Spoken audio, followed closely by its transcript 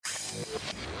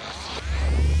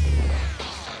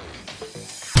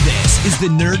is the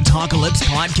Nerd Talkalypse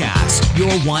Podcast,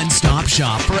 your one-stop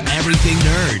shop for everything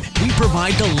nerd. We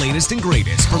provide the latest and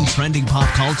greatest from trending pop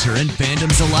culture and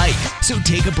fandoms alike. So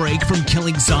take a break from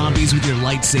killing zombies with your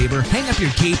lightsaber, hang up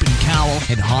your cape and cowl,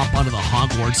 and hop onto the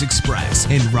Hogwarts Express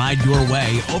and ride your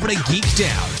way over to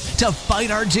Geektown to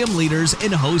fight our gym leaders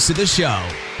and hosts of the show,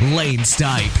 Lane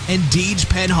Stipe and Deej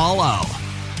Penhollow.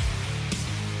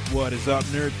 What is up,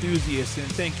 nerd enthusiasts, and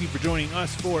thank you for joining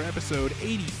us for episode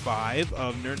 85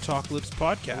 of Nerd Talkalypse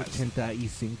Podcast.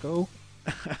 85.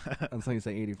 That's how you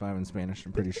say 85 in Spanish,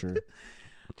 I'm pretty sure.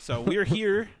 So we're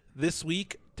here this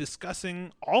week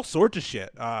discussing all sorts of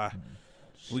shit.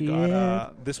 We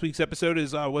got this week's episode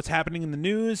is what's happening in the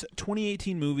news,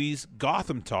 2018 movies,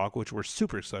 Gotham Talk, which we're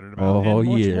super excited about, and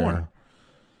much more.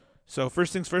 So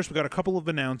first things first, we got a couple of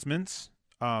announcements.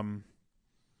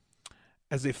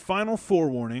 As a final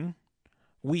forewarning,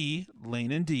 we,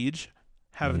 Lane and Deej,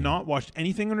 have not watched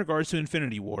anything in regards to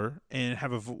Infinity War, and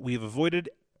we have avoided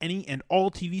any and all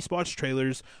TV spots,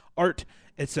 trailers, art,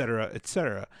 etc.,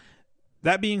 etc.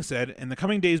 That being said, in the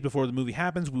coming days before the movie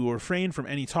happens, we will refrain from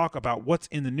any talk about what's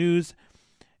in the news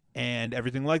and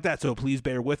everything like that. So please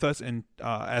bear with us and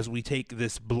as we take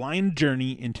this blind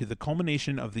journey into the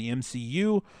culmination of the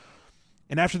MCU.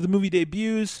 And after the movie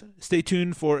debuts, stay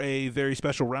tuned for a very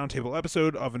special roundtable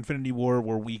episode of Infinity War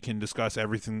where we can discuss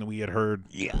everything that we had heard.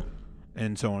 Yeah.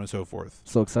 And so on and so forth.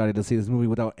 So excited to see this movie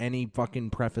without any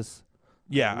fucking preface.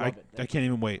 Yeah, I can't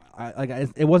even wait.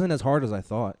 It wasn't as hard as I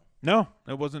thought. No,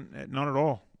 it wasn't. Not at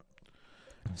all.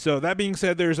 So that being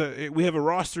said, we have a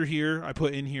roster here I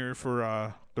put in here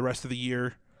for the rest of the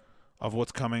year of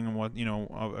what's coming and what,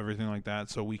 of everything like that.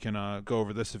 So we can go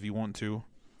over this if you want to.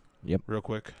 Yep. Real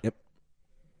quick. Yep.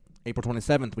 April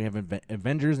 27th, we have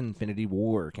Avengers Infinity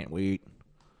War. Can't wait.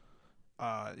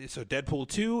 So Deadpool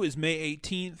 2 is May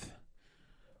 18th.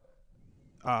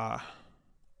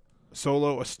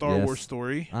 Solo, A Star Wars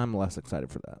Story. I'm less excited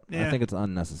for that. Yeah. I think it's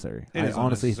unnecessary. I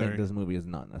honestly think this movie is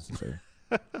not necessary.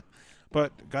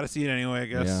 But got to see it anyway, I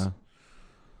guess. Yeah.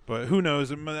 But who knows?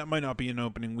 That might not be an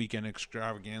opening weekend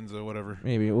extravaganza, whatever.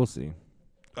 Maybe. We'll see.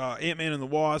 Ant-Man and the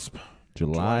Wasp.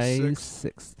 July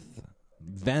 6th.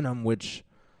 Venom, which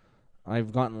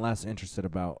I've gotten less interested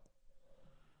about.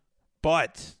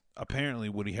 But apparently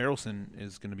Woody Harrelson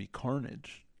is going to be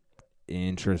Carnage.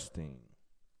 Interesting.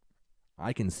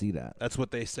 I can see that. That's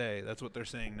what they say. That's what they're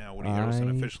saying now. Woody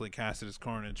Harrelson officially casted as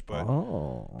Carnage, but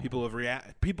people have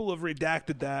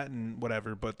redacted that and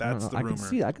whatever. But that's the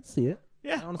rumor. I could see it.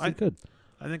 Yeah, I honestly could.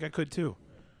 I think I could too.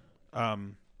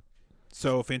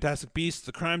 So Fantastic Beasts: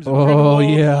 The Crimes of Grindelwald. Oh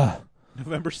yeah.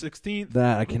 November 16th.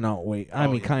 That I cannot wait. I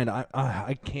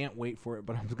can't wait for it,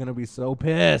 but I'm gonna be so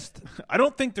pissed. I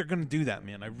don't think they're gonna do that,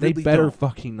 man. They better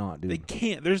fucking not, dude. They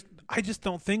can't. I just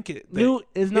don't think it. Newt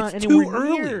is not anywhere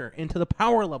near into the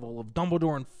power level of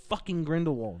Dumbledore and fucking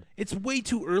Grindelwald. It's way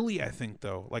too early, I think,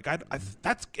 though. Like,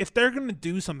 that's if they're gonna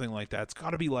do something like that, it's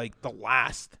got to be like the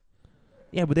last.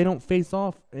 Yeah, but they don't face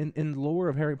off in the lore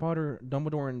of Harry Potter.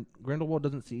 Dumbledore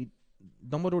doesn't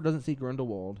see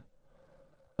Grindelwald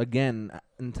again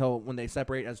until when they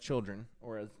separate as children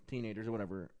or as teenagers or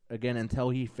whatever. Again, until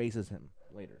he faces him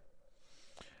later.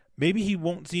 Maybe he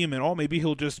won't see him at all. Maybe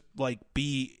he'll just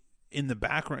be in the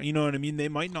background. You know what I mean? They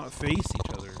might not face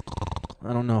each other.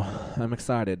 I don't know. I'm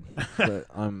excited, but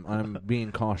I'm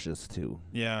being cautious too.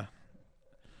 Yeah.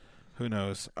 Who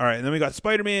knows? All right, and then we got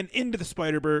Spider-Man Into the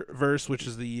Spider-Verse, which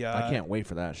is the I can't wait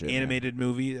for that shit. Animated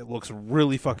movie. It looks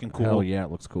really fucking cool. Hell yeah, it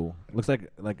looks cool. It looks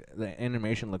like the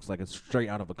animation looks like it's straight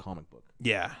out of a comic book.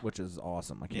 Yeah. Which is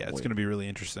awesome. I can't wait. It's going to be really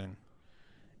interesting.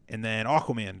 And then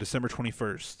Aquaman, December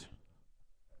 21st.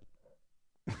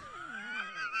 Did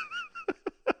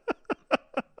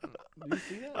you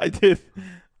see that? I did.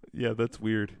 Yeah, that's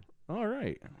weird. All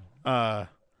right. And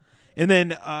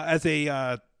then as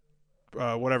a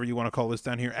whatever you want to call this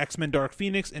down here, X-Men Dark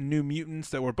Phoenix and New Mutants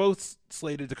that were both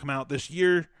slated to come out this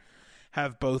year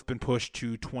have both been pushed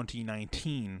to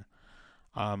 2019.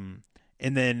 And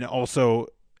then also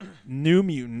New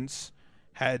Mutants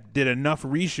did enough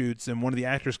reshoots, and one of the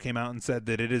actors came out and said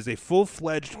that it is a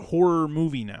full-fledged horror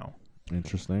movie now.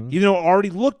 Interesting. Even though it already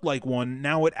looked like one,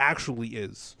 now it actually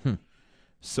is.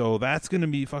 So that's going to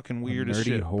be fucking weird as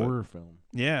shit. Nerdy horror film.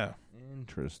 Yeah.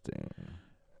 Interesting.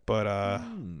 But,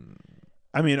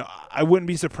 I mean, I wouldn't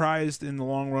be surprised in the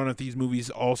long run if these movies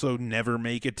also never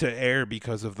make it to air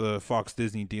because of the Fox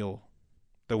Disney deal,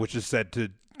 which is set to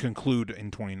conclude in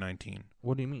 2019.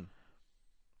 What do you mean?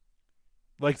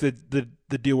 Like the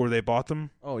deal where they bought them?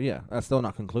 Oh, yeah. That's still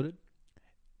not concluded?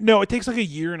 No, it takes like a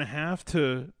year and a half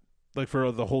to,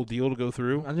 for the whole deal to go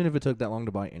through. Imagine if it took that long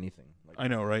to buy anything. I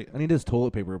know, right? I need this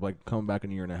toilet paper, coming back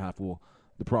in a year and a half will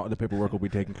The paperwork will be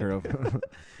taken care of.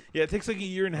 Yeah, it takes like a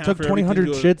year and a half. Took for 2,000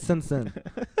 everything to shits since then.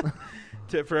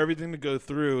 for everything to go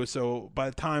through. So by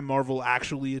the time Marvel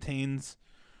actually attains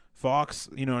Fox,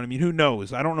 you know what I mean? Who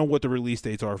knows? I don't know what the release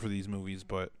dates are for these movies,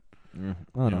 but I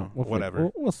don't know.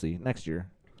 Whatever. We'll see next year.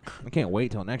 I can't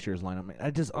wait till next year's lineup.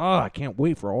 I can't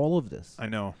wait for all of this. I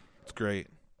know. It's great.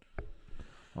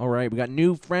 All right, we got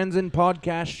new friends and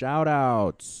podcast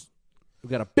shout-outs. We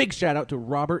got a big shout-out to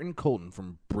Robert and Colton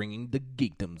from Bringing the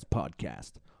Geekdoms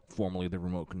podcast, formerly The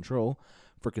Remote Control,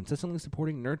 for consistently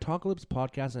supporting Nerdtalkalypse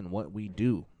podcast and what we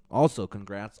do. Also,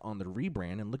 congrats on the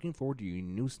rebrand and looking forward to your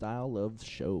new style of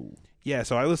show. Yeah,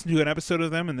 so I listened to an episode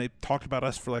of them, and they talked about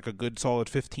us for like a good solid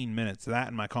 15 minutes. That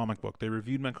and my comic book. They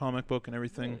reviewed my comic book and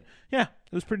everything. Yeah,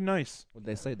 it was pretty nice. What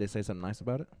did they say? They say something nice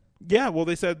about it? Yeah, well,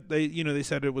 they said they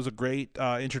said it was a great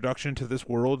introduction to this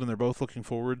world, and they're both looking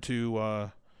forward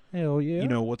to hell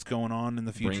yeah, what's going on in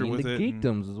the future Bringing with the it.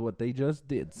 Geekdoms is what they just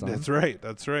did, son. That's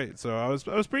right. So I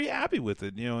was pretty happy with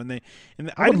it, and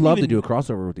I would love to do a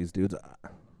crossover with these dudes.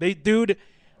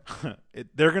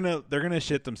 They're gonna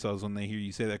shit themselves when they hear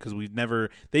you say that, because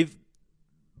they've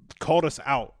called us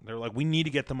out. They're like, we need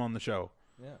to get them on the show.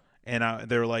 Yeah. And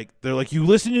they're like, you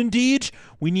listening, Deej?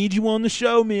 We need you on the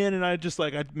show, man. And I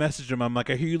messaged them. I'm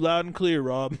like, I hear you loud and clear,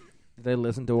 Rob. Did they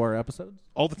listen to our episodes?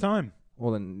 All the time.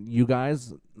 Well, then you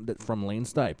guys from Lane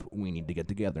Stipe, we need to get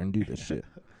together and do this shit.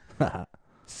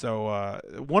 So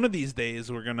one of these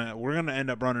days we're gonna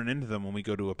end up running into them when we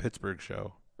go to a Pittsburgh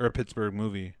show or a Pittsburgh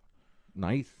movie.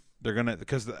 Nice. They're gonna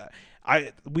because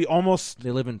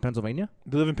They live in Pennsylvania?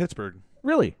 They live in Pittsburgh.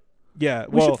 Really? Yeah.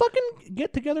 We should fucking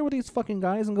get together with these fucking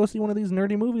guys and go see one of these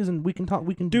nerdy movies, and we can talk.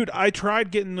 Dude, I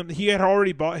tried getting them. He had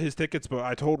already bought his tickets, but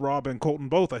I told Rob and Colton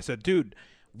both. I said, dude,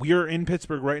 we are in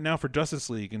Pittsburgh right now for Justice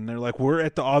League, and they're like, we're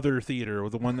at the other theater, or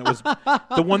the one that was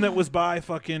the one that was by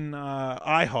fucking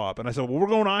IHOP. And I said, well, we're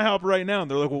going to IHOP right now.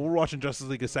 And they're like, well, we're watching Justice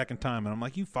League a second time. And I'm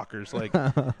like, you fuckers, like,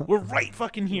 we're right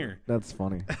fucking here. That's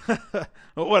funny. But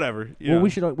whatever. We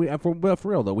should. For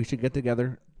real though, we should get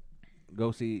together,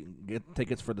 get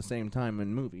tickets for the same time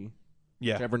in movie.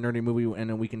 Yeah. Whichever nerdy movie, and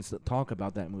then we can talk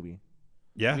about that movie.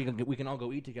 Yeah. We can all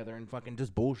go eat together and fucking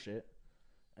just bullshit.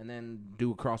 And then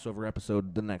do a crossover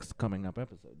episode the next coming up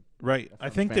episode. Right. I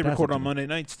think they record on Monday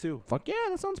nights, too. Fuck yeah,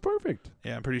 that sounds perfect.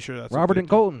 Yeah, I'm pretty sure that's Robert and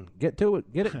Colton, get to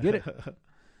it. Get it.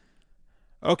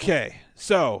 Okay,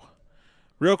 so,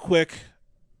 real quick,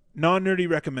 non-nerdy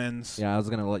recommends. Yeah, I was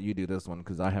going to let you do this one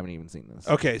because I haven't even seen this.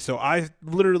 Okay, so I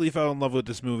literally fell in love with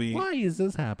this movie. Why is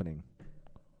this happening?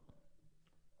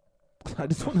 I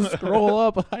just want to scroll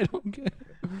up. I don't get it.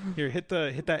 Here, hit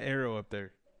that arrow up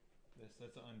there.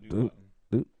 That's the undo button.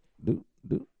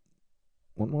 Do.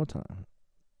 One more time.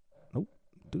 Nope.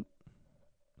 Do.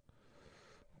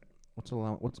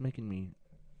 What's making me?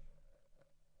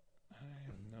 I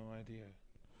have no idea.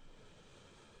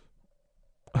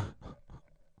 I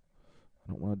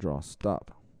don't want to draw.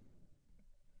 Stop.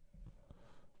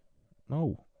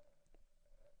 No.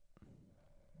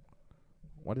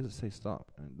 Why does it say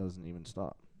stop? And it doesn't even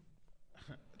stop.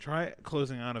 Try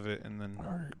closing out of it and then.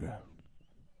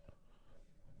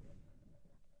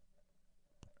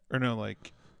 Or no,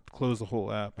 like, close the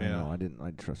whole app. Yeah. No, I didn't.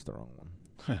 I trust the wrong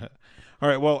one. All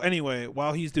right. Well, anyway,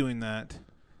 while he's doing that,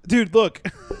 dude, look.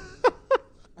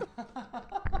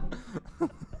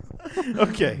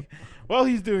 Okay. While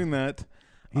he's doing that,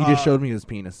 he just showed me his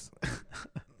penis.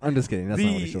 I'm just kidding. That's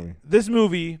not what he showed me. This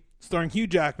movie, starring Hugh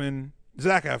Jackman,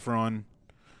 Zac Efron,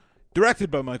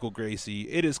 directed by Michael Gracie,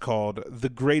 it is called The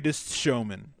Greatest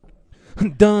Showman.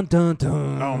 Dun dun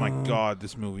dun. Oh my God,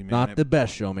 this movie, man! Not the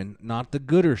best showman, not the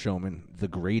gooder showman, the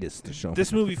greatest showman.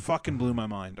 This movie fucking blew my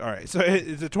mind. All right, so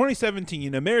it's a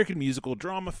 2017 American musical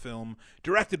drama film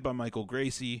directed by Michael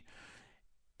Gracie.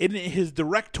 In his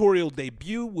directorial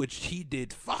debut, which he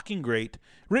did fucking great,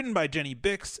 written by Jenny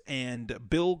Bix and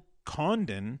Bill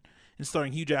Condon, and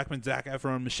starring Hugh Jackman, Zac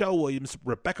Efron, Michelle Williams,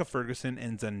 Rebecca Ferguson,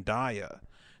 and Zendaya.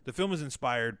 The film is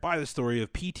inspired by the story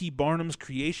of P.T. Barnum's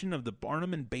creation of the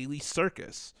Barnum and Bailey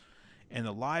Circus and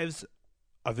the lives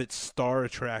of its star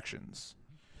attractions.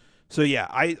 So yeah,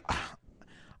 I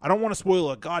don't want to spoil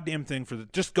a goddamn thing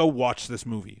just go watch this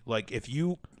movie. Like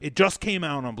it just came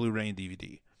out on Blu-ray and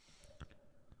DVD.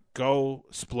 Go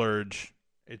splurge.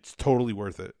 It's totally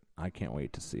worth it. I can't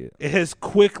wait to see it. It has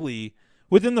quickly,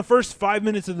 within the first 5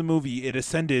 minutes of the movie, it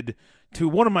ascended to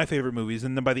one of my favorite movies,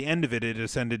 and then by the end of it, it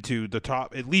ascended to the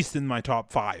top, at least in my top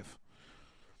 5.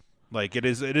 Like, it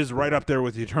is right up there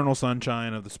with The Eternal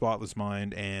Sunshine of the Spotless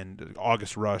Mind and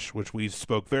August Rush, which we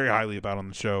spoke very highly about on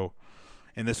the show.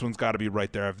 And this one's got to be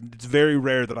right there. It's very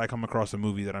rare that I come across a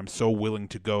movie that I'm so willing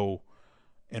to go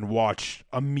and watch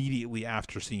immediately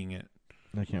after seeing it.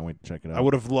 I can't wait to check it out. I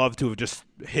would have loved to have just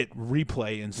hit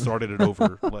replay and started it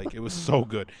over. Like, it was so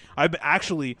good.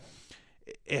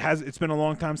 It's been a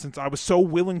long time since I was so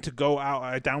willing to go out.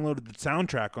 I downloaded the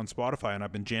soundtrack on Spotify and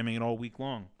I've been jamming it all week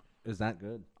long. Is that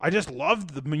good? I just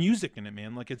loved the music in it,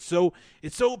 man. Like, it's so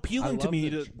appealing to me.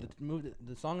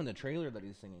 The song in the trailer that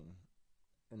he's singing.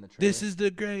 In the trailer. This is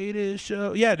the greatest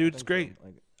show. Yeah, dude, it's great.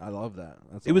 Like, I love that.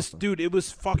 It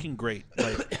was fucking great.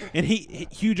 Like, and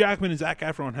Hugh Jackman and Zac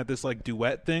Efron had this like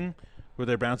duet thing where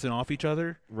they're bouncing off each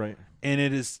other. Right. And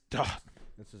it is.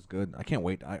 This is good. I can't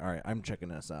wait. All right, I'm checking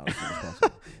this out as soon as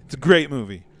possible. It's a great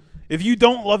movie. If you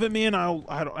don't love it, man,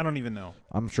 I don't even know.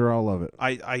 I'm sure I'll love it.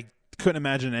 I couldn't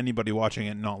imagine anybody watching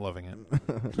it and not loving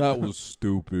it. That was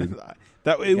stupid.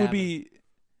 Would be.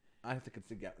 I have to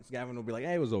consider Gavin will be like,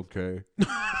 "Hey, it was okay."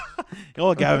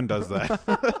 Oh, Gavin does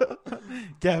that.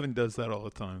 Gavin does that all the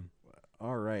time.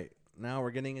 All right, now we're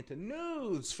getting into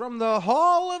news from the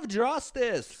Hall of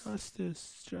Justice.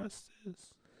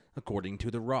 Justice. According to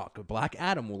The Rock, Black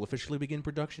Adam will officially begin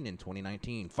production in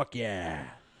 2019. Fuck yeah.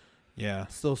 Yeah.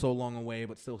 Still so long away,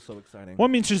 but still so exciting. Well,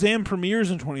 I mean, Shazam premieres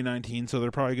in 2019, so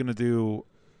they're probably going to do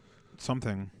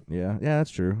something. Yeah, that's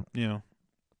true. You know.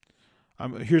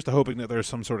 Here's to hoping that there's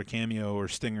some sort of cameo or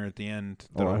stinger at the end.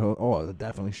 It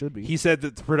definitely should be. He said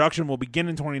that the production will begin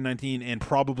in 2019 and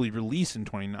probably release in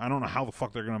 2019. I don't know how the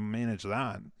fuck they're going to manage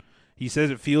that. He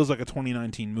says it feels like a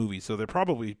 2019 movie, so they're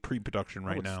probably pre-production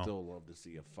right now. I would still love to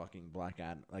see a fucking Black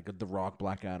Adam, like a The Rock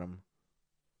Black Adam.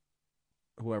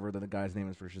 Whoever the guy's name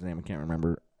is for Shazam, I can't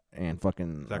remember. And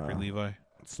fucking Zachary Levi.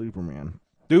 Superman.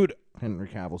 Dude. Henry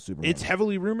Cavill Superman. It's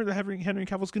heavily rumored that Henry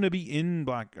Cavill's going to be in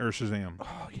Shazam.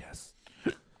 Oh, yes.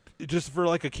 Just for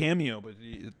like a cameo, but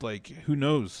like, who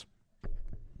knows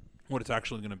what it's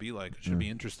actually going to be like. It should be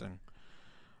interesting.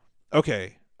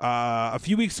 Okay. A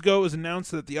few weeks ago, it was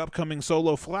announced that the upcoming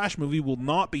solo Flash movie will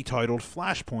not be titled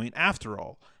Flashpoint after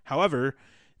all. However,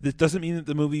 this doesn't mean that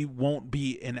the movie won't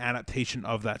be an adaptation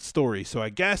of that story. So I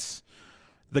guess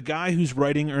the guy who's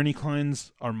writing Ernie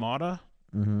Klein's Armada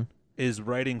is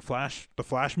writing the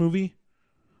Flash movie,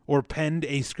 or penned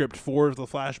a script for the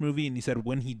Flash movie, and he said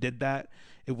when he did that,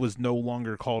 it was no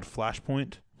longer called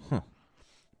Flashpoint. Huh.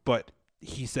 But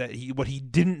he said what he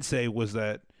didn't say was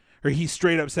that, or he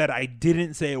straight up said, I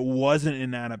didn't say it wasn't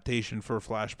an adaptation for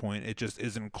Flashpoint. It just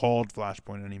isn't called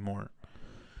Flashpoint anymore.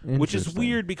 Which is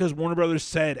weird because Warner Brothers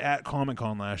said at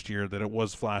Comic-Con last year that it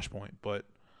was Flashpoint, but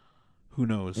who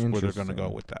knows where they're going to go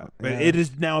with that. But it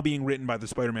is now being written by the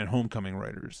Spider-Man Homecoming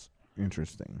writers.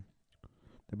 Interesting.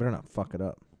 They better not fuck it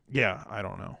up. Yeah, I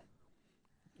don't know.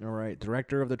 All right.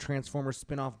 Director of the Transformers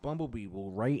spin-off Bumblebee will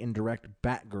write and direct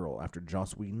Batgirl after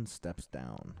Joss Whedon steps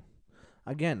down.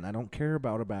 Again, I don't care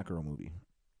about a Batgirl movie.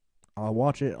 I'll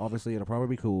watch it. Obviously, it'll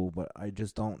probably be cool, but I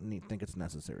just don't think it's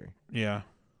necessary. Yeah.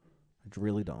 I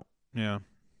really don't. Yeah.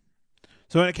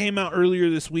 So it came out earlier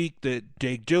this week that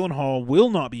Jake Gyllenhaal will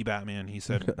not be Batman. He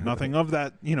said nothing of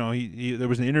that. You know, he there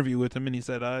was an interview with him, and he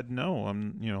said, "No,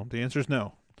 the answer is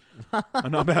no.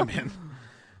 I'm not Batman."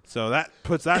 So that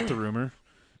puts that to rumor.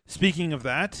 Speaking of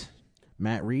that,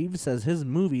 Matt Reeves says his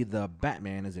movie, The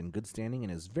Batman, is in good standing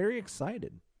and is very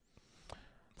excited.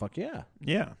 Fuck yeah.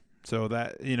 Yeah. So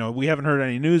that, we haven't heard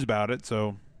any news about it,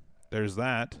 so there's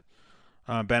that.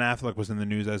 Ben Affleck was in the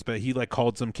news but he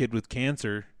called some kid with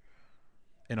cancer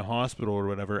in a hospital or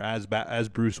whatever as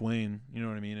Bruce Wayne, you know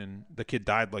what I mean? And the kid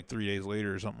died 3 days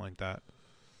later or something like that.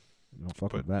 Don't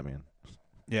fuck with Batman.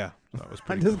 Yeah, that was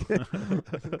pretty cool.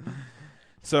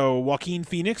 So Joaquin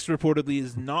Phoenix reportedly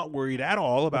is not worried at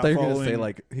all about following. Going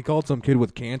to say he called some kid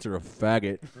with cancer a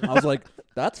faggot. I was like,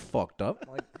 that's fucked up.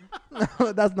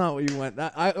 No, that's not what you went.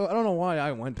 I don't know why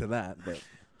I went to that, but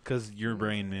because your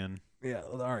brain, man. Yeah.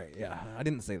 All right. Yeah, I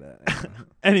didn't say that.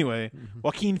 Anyway,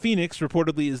 Joaquin Phoenix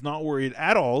reportedly is not worried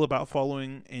at all about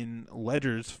following in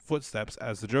Ledger's footsteps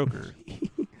as the Joker,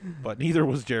 but neither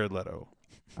was Jared Leto.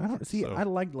 I don't see. I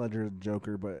liked Ledger's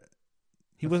Joker, but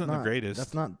he wasn't the greatest.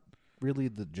 That's not really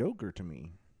the Joker to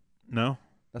me. No,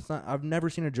 that's not. I've never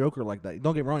seen a Joker like that.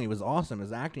 Don't get me wrong; he was awesome.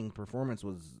 His acting performance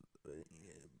was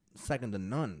second to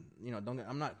none.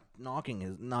 I'm not knocking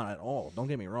his, not at all. Don't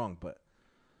get me wrong, but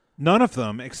none of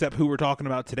them, except who we're talking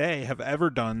about today, have ever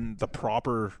done the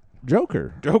proper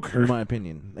Joker, in my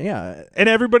opinion. Yeah, and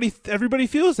everybody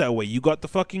feels that way. You got the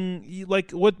fucking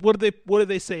what did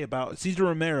they say about Cesar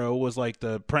Romero was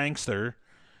the prankster,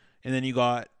 and then you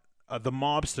got the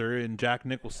mobster in Jack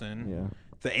Nicholson,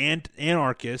 the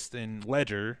anarchist in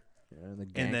Ledger,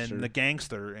 and then the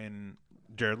gangster in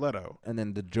Jared Leto, and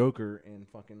then the Joker in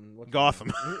fucking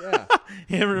Gotham. Yeah,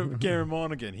 Cameron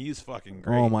Monaghan. He's fucking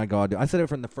great. Oh my god, dude. I said it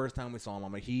from the first time we saw him.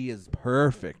 I'm like, he is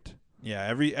perfect. Yeah,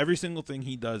 every single thing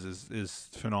he does is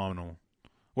phenomenal.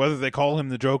 Whether they call him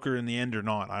the Joker in the end or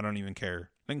not, I don't even care.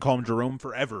 They can call him Jerome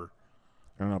forever.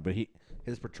 I don't know, but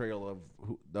his portrayal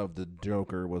of the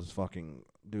Joker was fucking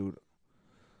dude.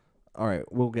 All right,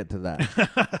 we'll get to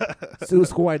that.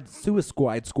 Suicide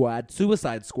Squad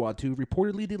 2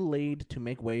 reportedly delayed to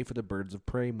make way for the Birds of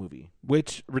Prey movie.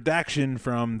 Which redaction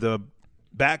from the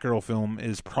Batgirl film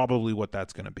is probably what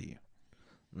that's going to be.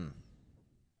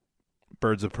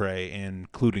 Birds of Prey,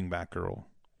 including Batgirl.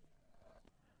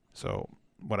 So,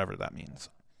 whatever that means.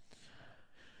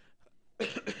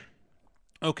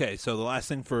 Okay, so the last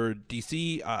thing for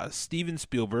DC, Steven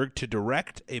Spielberg to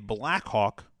direct a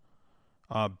Blackhawk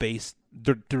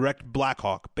direct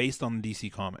Blackhawk based on the DC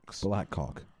Comics.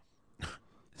 Blackhawk.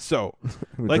 So,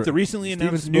 like the recently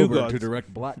announced New Gods to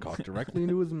direct Blackhawk directly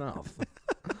into his mouth.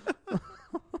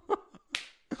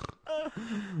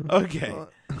 Okay,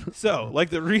 so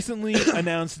like the recently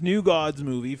announced New Gods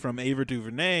movie from Ava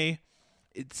DuVernay,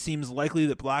 it seems likely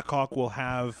that Blackhawk will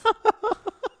have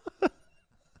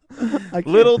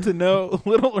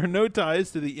little or no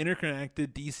ties to the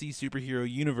interconnected DC superhero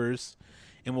universe,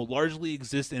 and will largely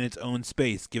exist in its own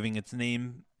space, giving its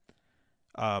name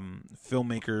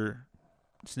filmmaker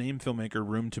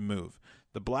room to move.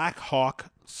 The Black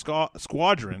Hawk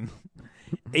Squadron,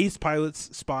 ace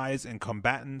pilots, spies, and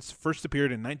combatants, first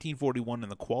appeared in 1941 in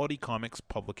the Quality Comics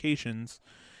publications.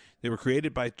 They were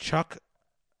created by Chuck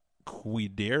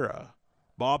Quidera,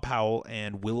 Bob Powell,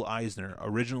 and Will Eisner.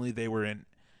 Originally, they were an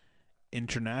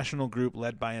international group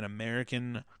led by an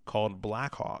American called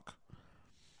Black Hawk.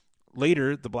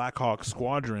 Later, the Black Hawk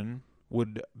Squadron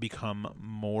would become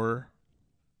more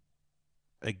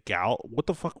what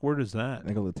the fuck word is that?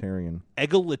 Egalitarian,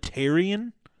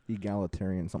 something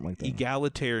like that.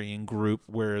 Egalitarian group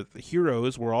where the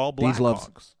heroes were all Black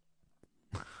Hawks.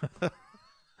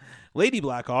 Lady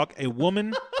Blackhawk, a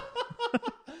woman.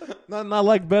 not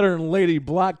like better than Lady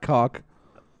Blackcock.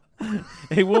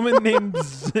 A woman named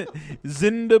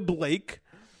Zinda Blake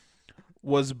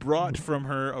was brought from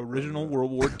her original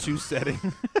World War II setting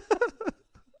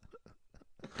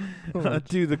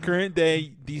to the current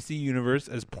day DC universe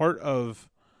as part of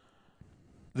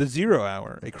the Zero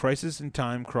Hour, a Crisis in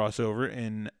Time crossover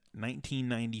in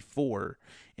 1994,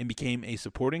 and became a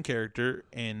supporting character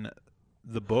in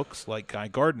the books like Guy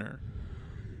Gardner.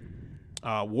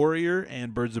 Warrior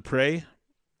and Birds of Prey.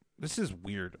 This is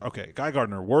weird. Okay, Guy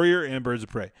Gardner, Warrior and Birds of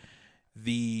Prey.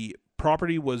 The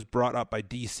property was brought up by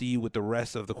DC with the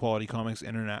rest of the Quality Comics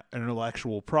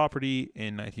intellectual property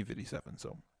in 1957.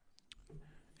 So,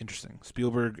 interesting.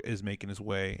 Spielberg is making his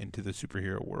way into the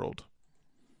superhero world.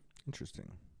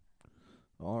 Interesting.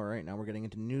 All right, now we're getting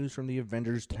into news from the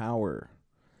Avengers Tower.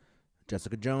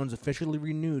 Jessica Jones officially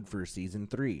renewed for season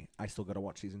 3. I still got to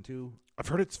watch season 2. I've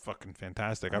heard it's fucking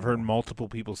fantastic. I've heard multiple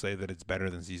people say that it's better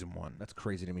than season 1. That's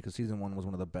crazy to me because season 1 was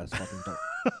one of the best fucking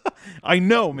I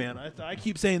know, man. I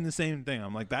keep saying the same thing.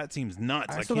 I'm like, that seems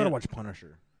nuts. I still got to watch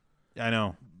Punisher. I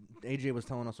know. AJ was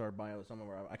telling us our bio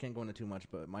somewhere. I can't go into too much,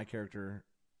 but my character's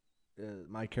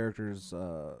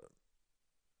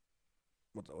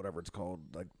whatever it's called,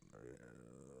 like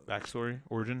backstory,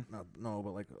 origin. No,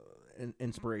 but like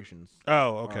inspirations.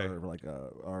 Oh, okay.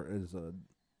 Is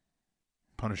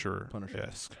Punisher.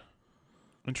 Yes.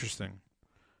 Interesting.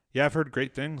 Yeah, I've heard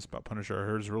great things about Punisher. I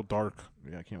heard it's real dark.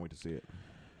 Yeah, I can't wait to see it.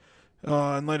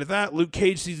 In light of that, Luke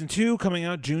Cage season 2 coming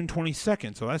out June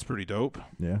 22nd, so that's pretty dope.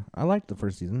 Yeah, I liked the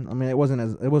first season. I mean, it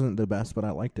wasn't the best, but I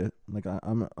liked it. Like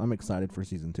I'm excited for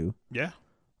season 2. Yeah,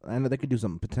 and they could do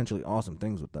some potentially awesome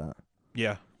things with that.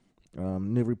 Yeah.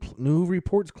 New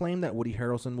reports claim that Woody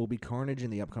Harrelson will be Carnage in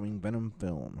the upcoming Venom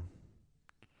film,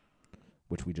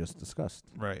 which we just discussed.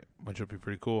 Right, which would be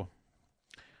pretty cool.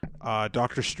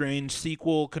 Doctor Strange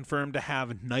sequel confirmed to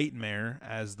have Nightmare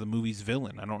as the movie's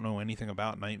villain. I don't know anything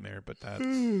about Nightmare, but that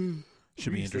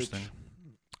should be interesting.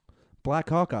 Black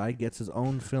Hawkeye gets his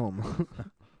own film.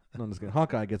 No, I'm just kidding.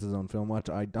 Hawkeye gets his own film, which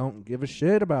I don't give a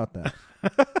shit about that.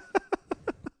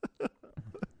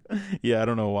 Yeah, I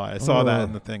don't know why. I saw that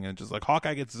in the thing, and just like,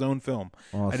 Hawkeye gets his own film.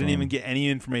 Awesome. I didn't even get any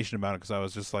information about it because I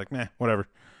was just like, meh, whatever.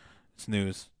 It's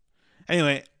news.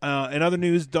 Anyway, in other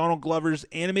news, Donald Glover's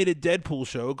animated Deadpool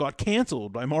show got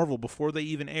canceled by Marvel before they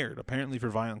even aired, apparently for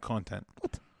violent content.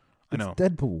 What? I know.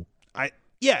 Deadpool.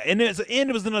 Yeah, and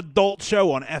it was an adult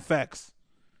show on FX.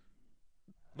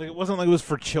 Like, it wasn't like it was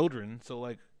for children, so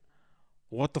like,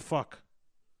 what the fuck?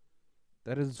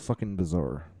 That is fucking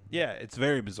bizarre. Yeah, it's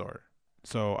very bizarre.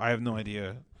 So I have no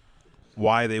idea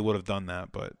why they would have done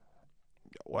that, but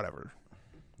whatever.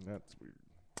 That's weird.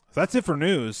 That's it for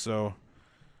news. So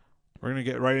We're gonna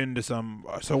get right into some.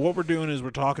 So what we're doing is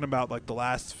we're talking about like the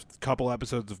last couple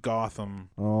episodes of Gotham.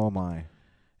 Oh my!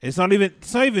 It's not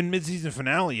even mid-season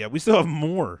finale yet. We still have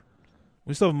more.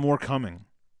 We still have more coming.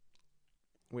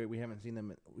 Wait, we haven't seen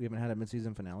them. We haven't had a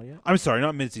mid-season finale yet. I'm sorry,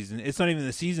 not mid-season. It's not even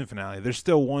the season finale. There's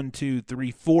still 1, 2,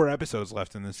 3, 4 episodes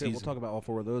left in this season. We'll talk about all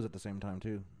 4 of those at the same time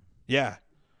too. Yeah,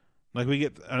 like we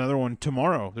get another one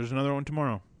tomorrow. There's another one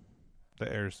tomorrow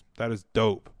that airs. That is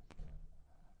dope.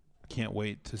 Can't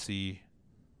wait to see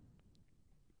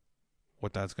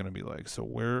what that's going to be like. So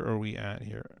where are we at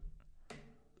here?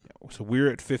 So we're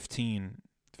at 15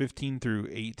 through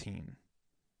 18.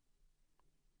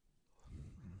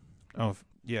 Oh,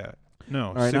 yeah. No,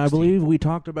 all right, 16. now I believe we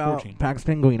talked about 14. Pax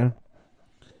Penguina.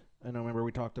 And I remember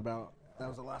we talked about, that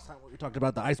was the last time we talked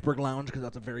about the Iceberg Lounge, because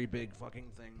that's a very big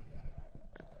fucking thing.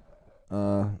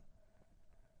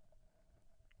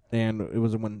 And it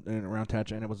was around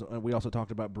Tatcha, and it was. We also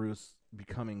talked about Bruce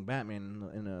becoming Batman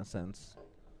in a sense,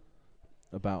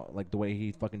 about like the way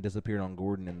he fucking disappeared on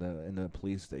Gordon in the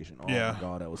police station. Oh yeah. My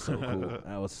god, that was so cool.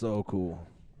 That was so cool.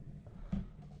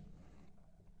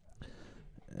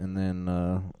 And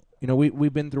then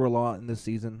we've been through a lot in this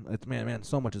season. It's man,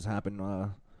 so much has happened.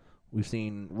 We've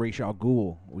seen Ra's al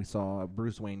Ghul. We saw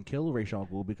Bruce Wayne kill Ra's al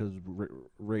Ghul because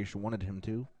Ra's wanted him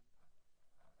to.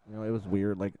 It was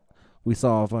weird. Like, we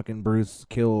saw fucking Bruce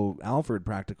kill Alfred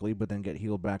practically, but then get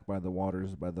healed back by the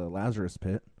waters, by the Lazarus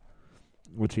Pit,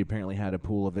 which he apparently had a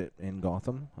pool of it in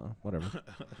Gotham. Whatever.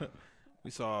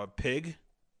 We saw Pig.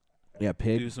 Yeah,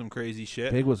 Pig. Do some crazy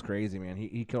shit. Pig was crazy, man.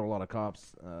 He killed a lot of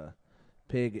cops.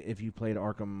 Pig, if you played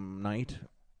Arkham Knight,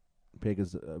 Pig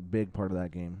is a big part of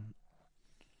that game.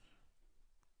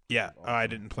 Yeah, I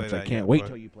didn't play that I can't yet, wait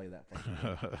till you play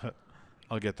that.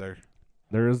 I'll get there.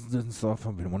 There is stuff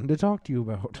I've been wanting to talk to you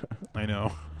about. I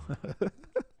know.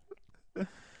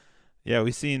 Yeah,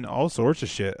 we've seen all sorts of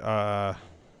shit.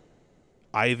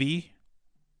 Ivy.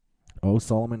 Oh,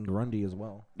 Solomon Grundy as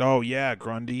well. Oh, yeah,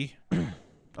 Grundy.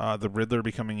 The Riddler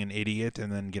becoming an idiot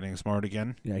and then getting smart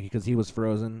again. Yeah, because he was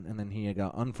frozen, and then he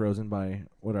got unfrozen by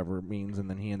whatever it means, and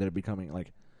then he ended up becoming,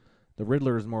 like... The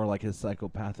Riddler is more like his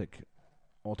psychopathic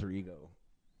alter ego.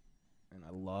 And I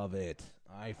love it.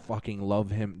 I fucking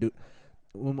love him. Dude,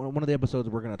 one of the episodes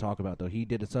we're going to talk about, though, he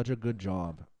did such a good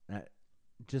job at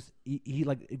just... He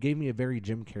like, it gave me a very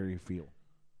Jim Carrey feel.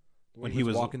 When he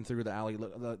was walking through the alley,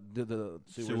 the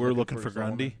sewer looking for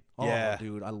Grundy. Oh, yeah,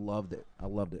 dude, I loved it.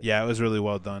 Yeah, it was really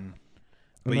well done.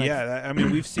 But like, yeah, I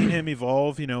mean, we've seen him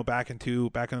evolve, back into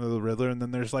the Riddler, and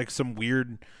then there's like some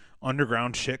weird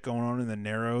underground shit going on in the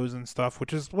Narrows and stuff,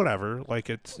 which is whatever. Like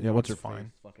it's what's her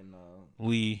fine. face? Fucking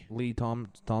Lee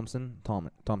Tompkins. Tompkins.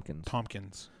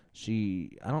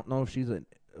 I don't know if she's a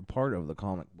part of the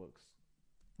comic books.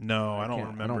 No, I don't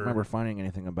remember. I don't remember finding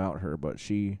anything about her, but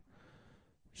she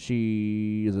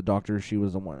is a doctor. She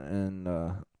was the one,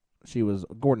 and she was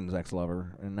Gordon's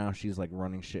ex-lover, and now she's like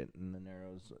running shit in the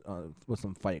Narrows with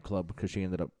some Fight Club because she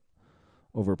ended up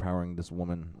overpowering this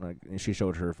woman. Like, and she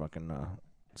showed her fucking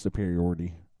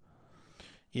superiority.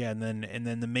 Yeah, and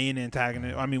then the main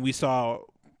antagonist. I mean, we saw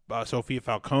Sophia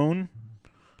Falcone.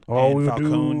 Oh, and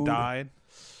Falcone dude. died.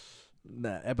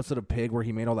 That episode of Pig where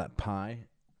he made all that pie.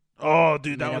 Oh,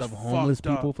 dude, that was out of homeless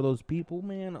fucked people up. for those people,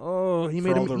 man. Oh, he For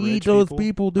made all them the eat rich those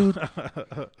people? dude.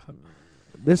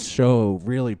 This show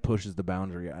really pushes the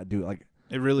boundary. I do like.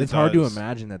 It really It's does. hard to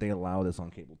imagine that they allow this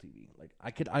on cable TV. Like,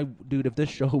 dude, if this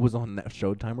show was on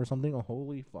Showtime or something, oh,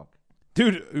 holy fuck.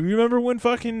 Dude, remember when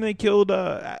fucking they killed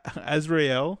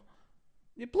Azrael?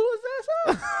 It blew his ass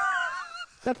up.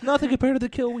 That's nothing compared to the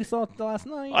kill we saw last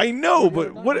night. I know,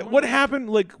 but what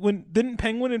happened? Like, when didn't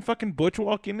Penguin and fucking Butch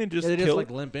walk in and just they kill? just like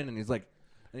limp in, and he's like,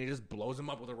 and he just blows him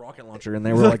up with a rocket launcher, and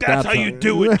they were like, "That's how you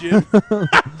do it, Jim."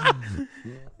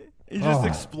 It just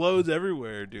explodes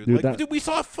everywhere, dude. Dude, we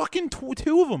saw fucking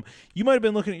two of them. You might have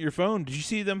been looking at your phone. Did you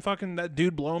see them fucking that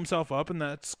dude blow himself up in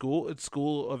that school? It's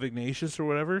School of Ignatius or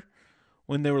whatever.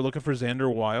 When they were looking for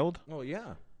Xander Wild. Oh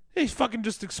yeah. He fucking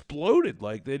just exploded.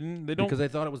 Like they don't because they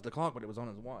thought it was the clock, but it was on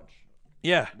his watch.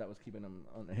 Yeah, that was keeping him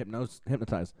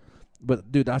hypnotized.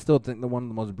 But dude, I still think one of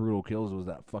the most brutal kills was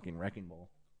that fucking wrecking ball.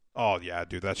 Oh yeah,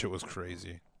 dude, that shit was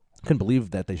crazy. Couldn't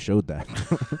believe that they showed that.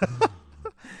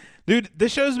 Dude,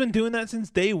 this show's been doing that since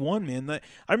day one, man.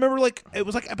 I remember, like, it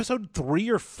was like episode 3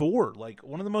 or 4. Like,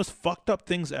 one of the most fucked up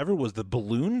things ever was the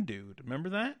balloon dude. Remember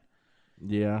that?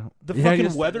 Yeah. The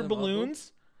fucking weather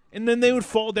balloons. And then they would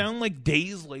fall down, like,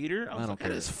 days later. I was like,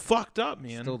 that is fucked up,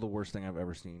 man. Still the worst thing I've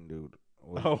ever seen, dude.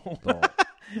 Oh.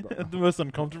 The most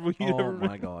uncomfortable you'd ever been. Oh,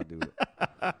 my God, dude.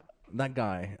 That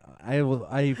guy.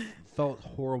 I felt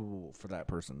horrible for that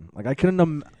person. Like, I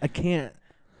can't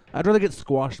I'd rather get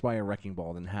squashed by a wrecking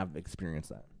ball than have experienced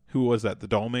that. Who was that? The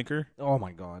doll maker? Oh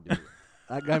my god, dude.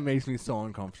 That guy makes me so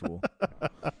uncomfortable.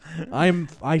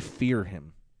 I fear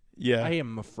him. Yeah. I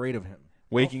am afraid of him.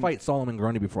 Waking- I'll fight Solomon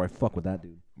Grundy before I fuck with that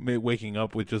dude. Waking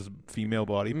up with just female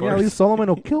body Yeah, parts. at least Solomon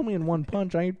will kill me in one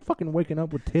punch. I ain't fucking waking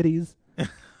up with titties and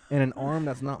an arm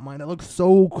that's not mine. That looks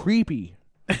so creepy.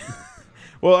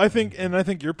 Well, I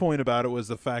think your point about it was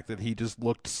the fact that he just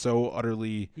looked so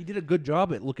utterly. He did a good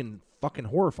job at looking fucking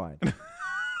horrified.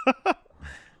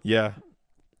 Yeah.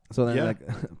 So then, Yeah.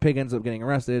 like, Pig ends up getting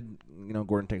arrested. You know,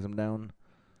 Gordon takes him down,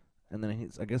 and then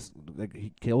I guess like,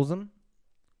 he kills him.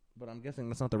 But I'm guessing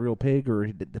that's not the real pig,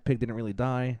 or the pig didn't really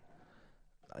die.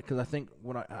 Because I think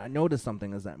what I noticed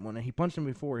something is that when he punched him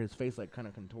before, his face like kind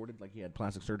of contorted, like he had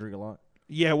plastic surgery a lot.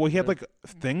 Yeah. Well, he had like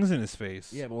things in his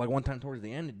face. Yeah, but like one time towards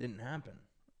the end, it didn't happen.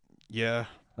 Yeah.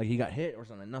 Like he got hit or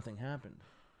something, nothing happened.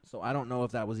 So I don't know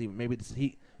if that was even maybe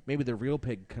the real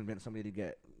pig convinced somebody to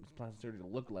get plastic surgery to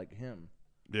look like him.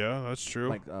 Yeah, that's true.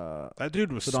 Like that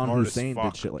dude was Saddam smart Hussein as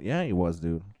fuck. did shit like he was,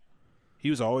 dude. He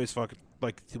was always fucking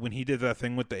like when he did that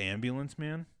thing with the ambulance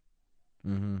man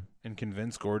Mm-hmm. and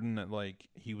convinced Gordon that like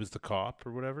he was the cop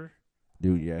or whatever.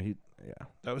 Dude,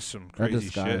 That was some that crazy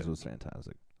disguise shit. was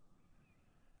fantastic.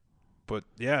 But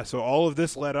yeah, so all of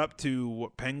this led up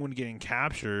to Penguin getting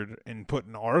captured and put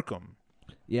in Arkham.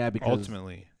 Yeah, because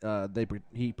Ultimately,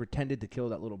 he pretended to kill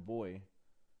that little boy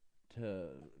to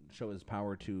show his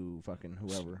power to fucking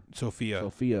whoever.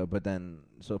 Sophia, But then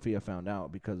Sophia found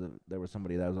out because there was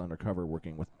somebody that was undercover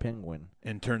working with Penguin.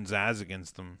 and turned Zaz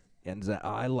against them. And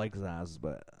I like Zaz,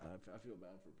 but I feel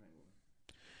bad for Penguin.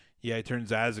 Yeah, he turned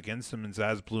Zaz against him, and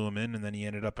Zaz blew him in, and then he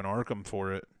ended up in Arkham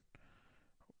for it.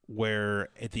 Where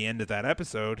at the end of that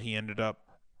episode, he ended up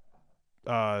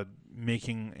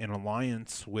making an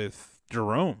alliance with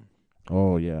Jerome,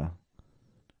 Oh, yeah.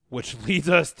 which leads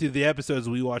us to the episodes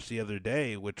we watched the other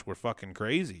day, which were fucking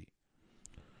crazy.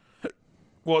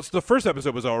 Well, the first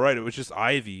episode was all right. It was just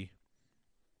Ivy,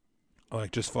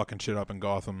 like, just fucking shit up in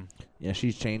Gotham. Yeah,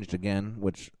 she's changed again,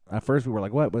 which at first we were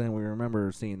like, what? But then we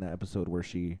remember seeing that episode where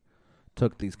she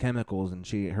took these chemicals and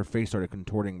her face started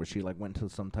contorting, but she like went to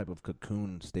some type of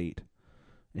cocoon state,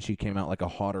 and she came out like a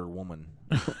hotter woman.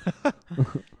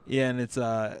 Yeah, and it's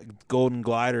Golden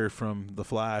Glider from The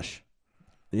Flash.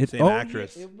 Same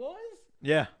actress. It was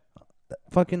Yeah,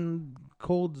 fucking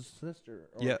Cold's sister.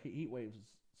 Or Yeah. Heatwave's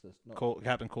sister. No,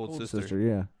 Captain Cold's sister.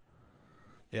 Yeah.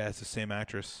 Yeah, it's the same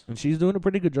actress. And she's doing a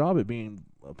pretty good job at being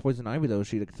Poison Ivy, though.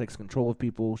 She takes control of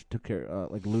people. She took care,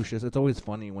 like Lucius. It's always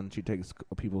funny when she takes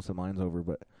people's minds over,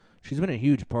 but she's been a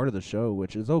huge part of the show,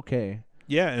 which is okay.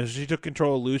 Yeah, and she took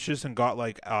control of Lucius and got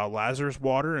like Lazarus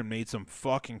water and made some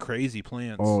fucking crazy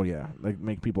plants. Oh yeah, like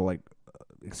make people like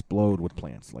explode with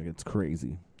plants. Like it's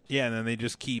crazy. Yeah, and then they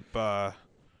just keep,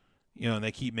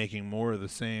 they keep making more of the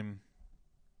same.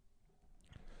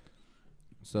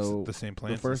 So the same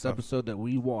plants. the first and stuff. episode that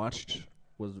we watched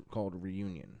was called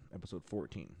Reunion, episode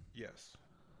 14. Yes.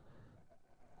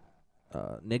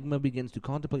 Nigma begins to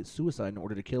contemplate suicide in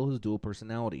order to kill his dual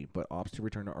personality, but opts to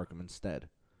return to Arkham instead.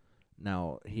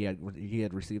 Now, he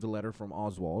had received a letter from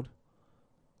Oswald,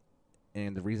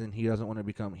 and the reason he doesn't want to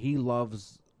become... He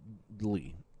loves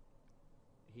Lee.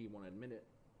 He won't admit it.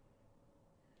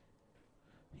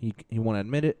 He won't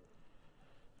admit it,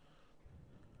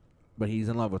 but he's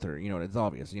in love with her. You know, it's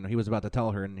obvious. You know, he was about to tell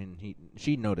her, and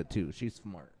she knowed it too. She's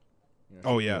smart. You know,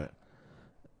 Oh, she yeah. knew it.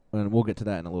 And we'll get to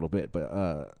that in a little bit,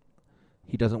 but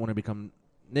he doesn't want to become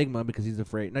Nigma because he's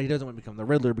afraid. No, he doesn't want to become the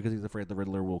Riddler because he's afraid the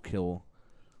Riddler will kill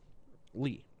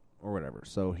Lee or whatever.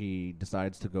 So he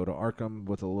decides to go to Arkham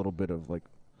with a little bit of like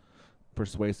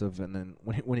persuasive, and then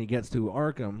when he gets to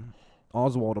Arkham,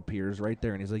 Oswald appears right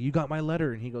there, and he's like, "You got my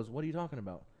letter?" And he goes, "What are you talking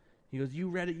about?" He goes, "You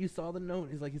read it? You saw the note?"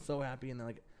 He's like, he's so happy, and then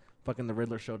like fucking the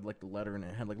Riddler showed like the letter, and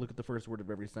it had like, look at the first word of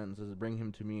every sentence. It says, "Bring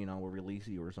him to me, and I will release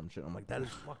you," or some shit. I'm like, that is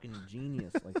fucking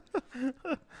genius.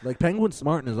 Like Penguin's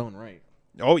smart in his own right.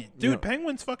 Oh, dude, You know-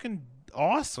 Penguin's fucking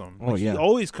awesome. Oh, Like, yeah. He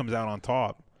always comes out on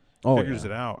top. Oh, Figures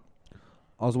yeah. it out.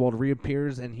 Oswald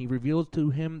reappears, and he reveals to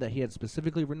him that he had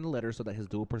specifically written the letter so that his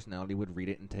dual personality would read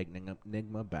it and take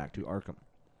Nigma back to Arkham.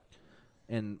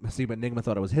 And see, but Nigma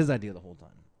thought it was his idea the whole time.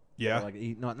 Yeah. Or, like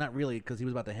not really, because he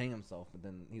was about to hang himself. But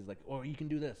then he's like, "Oh, you can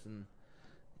do this," and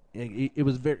it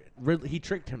was he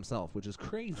tricked himself, which is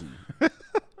crazy.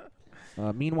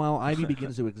 Meanwhile, Ivy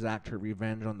begins to exact her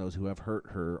revenge on those who have hurt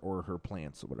her or her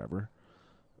plants or whatever.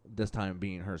 This time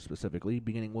being her specifically,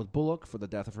 beginning with Bullock for the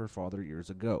death of her father years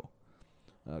ago.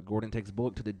 Gordon takes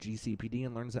Bullock to the GCPD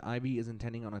and learns that Ivy is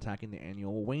intending on attacking the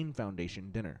annual Wayne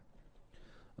Foundation dinner.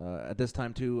 At this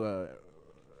time, too,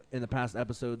 in the past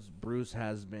episodes, Bruce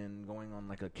has been going on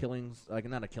like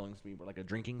not a killing spree, but like a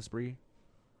drinking spree.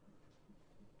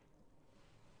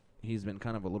 He's been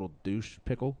kind of a little douche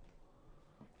pickle.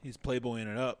 He's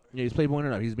playboying it up. Yeah, he's playboying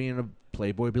it up. He's being a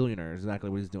playboy billionaire. Exactly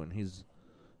what he's doing. He's,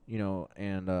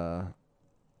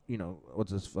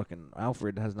 what's this fucking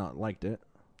Alfred has not liked it,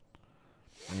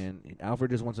 and Alfred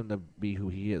just wants him to be who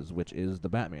he is, which is the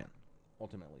Batman,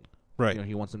 ultimately. Right.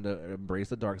 He wants him to embrace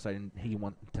the dark side, and he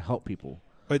wants to help people.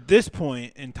 But at this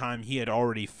point in time, he had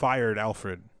already fired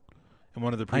Alfred in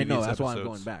one of the previous I know. That's episodes. why I'm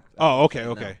going back. Oh,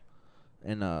 okay.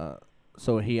 And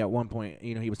so he at one point,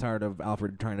 he was tired of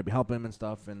Alfred trying to help him and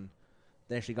stuff, and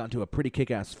they actually got into a pretty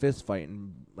kick-ass fist fight,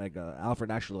 and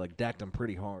Alfred actually decked him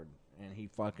pretty hard, and he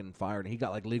fucking fired. He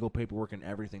got legal paperwork and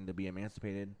everything to be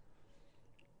emancipated.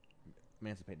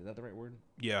 Emancipated, is that the right word?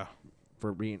 Yeah.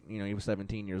 For being, he was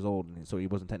 17 years old, and so he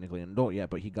wasn't technically an adult yet,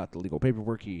 but he got the legal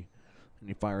paperwork. He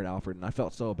fired Alfred, and I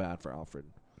felt so bad for Alfred.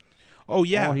 Oh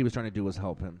yeah. All he was trying to do was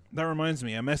help him. That reminds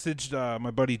me, I messaged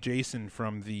my buddy Jason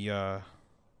from the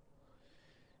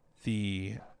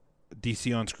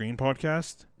DC on Screen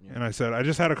podcast, and I said I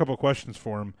just had a couple of questions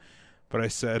for him, but I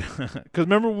said because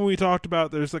remember when we talked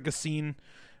about there's a scene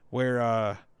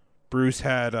where Bruce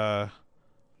had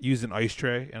used an ice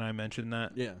tray, and I mentioned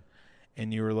that. Yeah.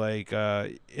 And you were like,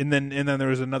 and then there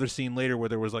was another scene later where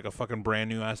there was a fucking brand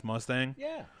new ass Mustang.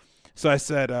 Yeah. So I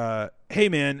said, hey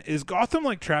man, is Gotham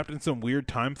trapped in some weird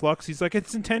time flux? He's like,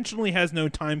 it intentionally has no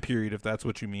time period, if that's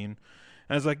what you mean.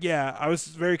 And I was like, yeah, I was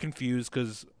very confused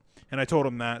and I told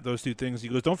him those two things. He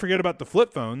goes, don't forget about the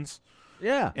flip phones.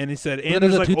 Yeah. And he said, and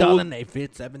there's a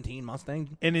 2017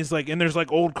 Mustang. And he's like, and there's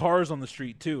old cars on the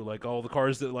street too, all the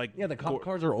cars that the cop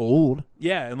cars are old.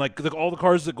 Yeah, and all the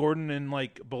cars that Gordon and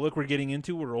Bullock were getting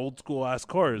into were old school ass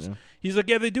cars. Yeah. He's like,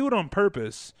 yeah, they do it on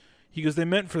purpose. He goes, they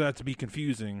meant for that to be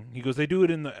confusing. He goes, they do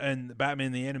it in the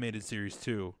Batman the Animated Series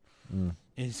too. And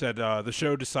he said the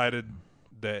show decided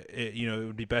that it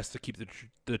would be best to keep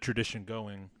the tradition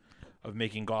going of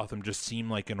making Gotham just seem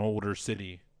like an older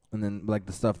city. And then,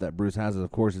 the stuff that Bruce has,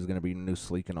 of course, is going to be new,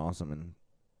 sleek, and awesome, and,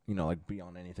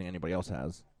 beyond anything anybody else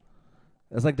has.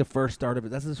 That's the first start of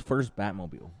it. That's his first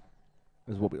Batmobile.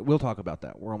 We'll talk about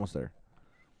that. We're almost there.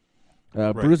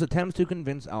 Right. Bruce attempts to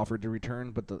convince Alfred to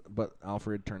return, but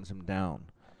Alfred turns him down.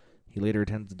 He later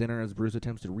attends dinner as Bruce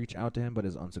attempts to reach out to him, but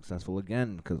is unsuccessful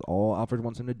again, because all Alfred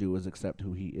wants him to do is accept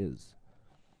who he is.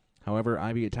 However,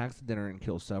 Ivy attacks the dinner and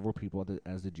kills several people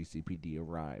as the GCPD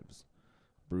arrives.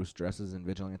 Bruce dresses in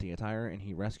vigilante attire, and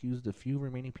he rescues the few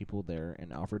remaining people there,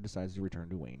 and Alfred decides to return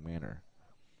to Wayne Manor.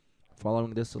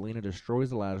 Following this, Selina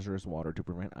destroys the Lazarus water to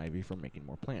prevent Ivy from making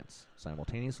more plants.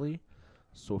 Simultaneously,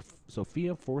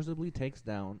 Sophia forcibly takes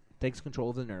control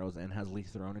of the Narrows and has Lee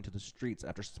thrown into the streets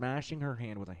after smashing her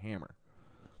hand with a hammer.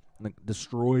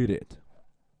 Destroyed it.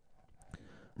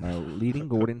 Leading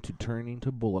Gordon to turning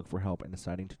to Bullock for help and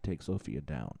deciding to take Sophia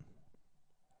down.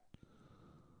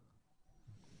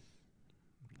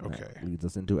 Okay. That leads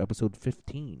us into episode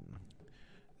 15.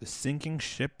 The sinking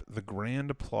ship, the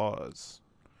grand applause.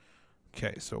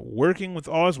 Okay, so working with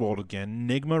Oswald again,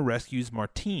 Nigma rescues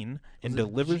Martine and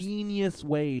delivers... a genius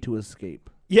way to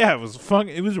escape. Yeah, it was fun.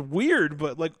 It was weird,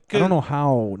 but I don't know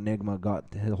how Nigma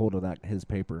got hold of his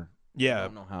paper. Yeah. I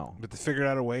don't know how. But they figured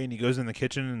out a way, and he goes in the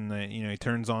kitchen, and he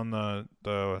turns on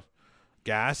the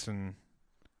gas, and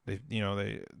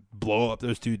they blow up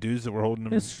those two dudes that were holding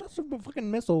him. It's such a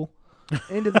fucking missile.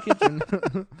 Into the kitchen.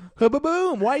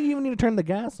 Boom! Why do you even need to turn the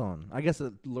gas on? I guess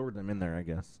it lured them in there, I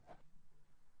guess.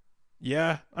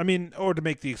 Yeah. Or to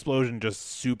make the explosion just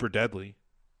super deadly.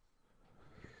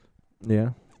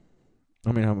 Yeah.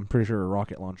 I'm pretty sure a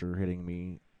rocket launcher hitting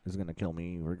me is going to kill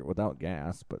me without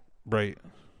gas, but... Right.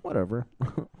 Whatever.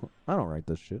 I don't write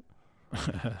this shit.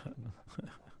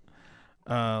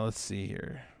 Let's see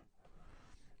here.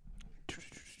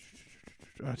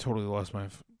 I totally lost my...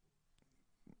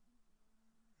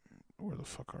 Where the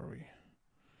fuck are we?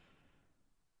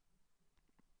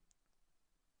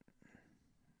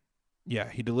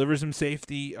 Yeah, he delivers him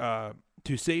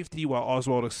to safety while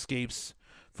Oswald escapes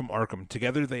from Arkham.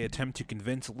 Together, they attempt to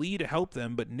convince Lee to help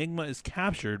them, but Nigma is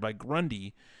captured by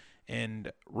Grundy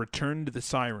and returned to the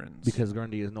Sirens. Because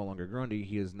Grundy is no longer Grundy.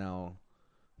 He has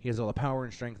all the power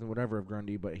and strength and whatever of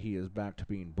Grundy, but he is back to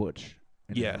being Butch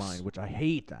in his mind, which I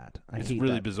hate that. It's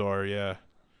really bizarre, yeah.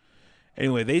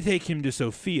 Anyway, they take him to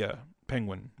Sophia,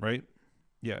 Penguin, right?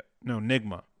 Yeah. No,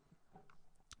 Nigma.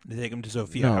 They take him to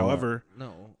Sophia. However...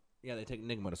 No. Yeah, they take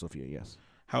Nigma to Sophia, yes.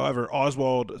 However,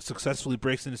 Oswald successfully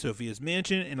breaks into Sophia's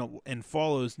mansion and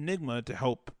follows Nigma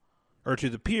to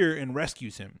the pier and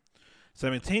rescues him.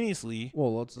 Simultaneously...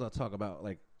 Well, let's talk about,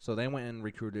 so they went and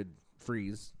recruited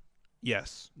Freeze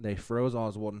Yes. They froze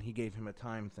Oswald, and he gave him a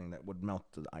time thing that would melt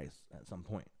the ice at some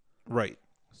point. Right.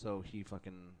 So he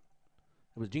fucking...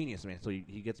 It was genius, man. So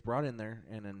he gets brought in there,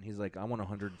 and then he's like, I want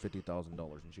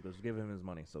 $150,000. And she goes, give him his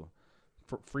money. So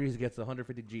Freeze gets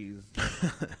 150 G's.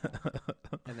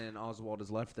 And then Oswald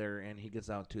is left there, and he gets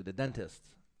out to the dentist.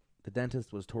 The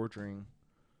dentist was torturing...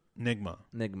 Nigma.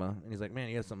 And he's like, man,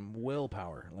 he has some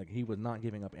willpower. Like, he was not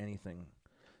giving up anything.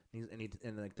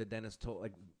 And like the dentist told,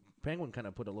 like, Penguin kind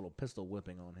of put a little pistol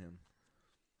whipping on him.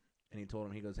 And he told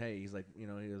him, he goes, hey, he's like, he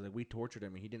was like, we tortured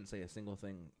him, and he didn't say a single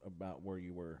thing about where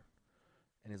you were.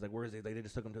 And he's like, where is he? Like, they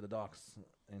just took him to the docks.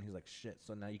 And he's like, shit.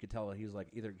 So now you could tell he was like,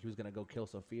 either he was going to go kill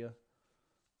Sophia,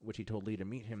 which he told Lee to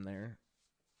meet him there,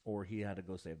 or he had to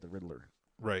go save the Riddler.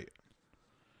 Right.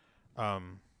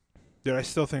 Dude, I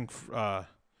still think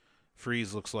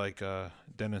Freeze looks like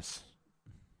Dennis.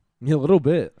 Yeah, a little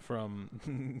bit.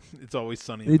 From It's Always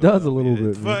Sunny. He does a little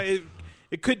bit.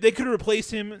 They could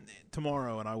replace him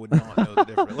tomorrow, and I would not know the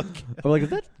difference. I'm like, is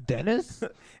that Dennis?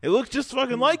 It looks just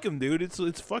fucking like him, dude.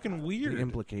 It's fucking weird. The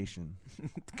implication.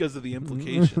 Because of the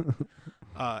implication.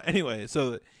 Anyway,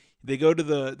 so they go to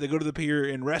the pier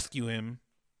and rescue him.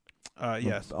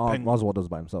 Yes, Oswald does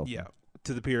by himself. Yeah,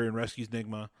 to the pier and rescues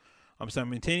Nigma.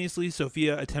 Simultaneously,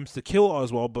 Sophia attempts to kill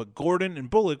Oswald, but Gordon and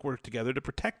Bullock work together to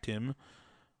protect him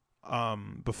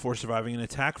before surviving an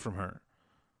attack from her,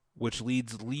 which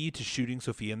leads Lee to shooting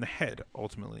Sophia in the head,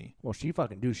 ultimately. Well, she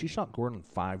shot Gordon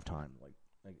 5 times.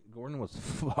 Like Gordon was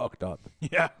fucked up.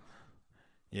 Yeah.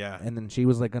 Yeah. And then she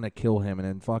was, like, going to kill him, and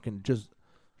then fucking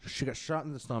she got shot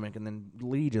in the stomach, and then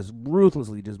Lee just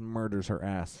ruthlessly just murders her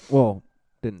ass. Well,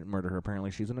 didn't murder her.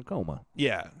 Apparently, she's in a coma.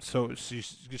 Yeah, so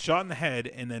she's shot in the head,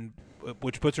 and then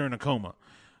which puts her in a coma.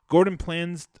 Gordon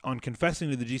plans on confessing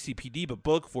to the GCPD, but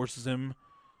Bullock forces him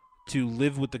to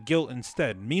live with the guilt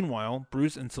instead. Meanwhile,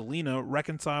 Bruce and Selina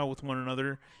reconcile with one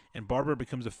another, and Barbara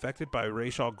becomes affected by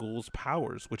Ra's al Ghul's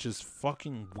powers, which is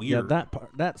fucking weird. Yeah,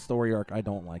 that story arc, I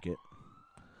don't like it.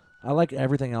 I like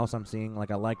everything else I'm seeing.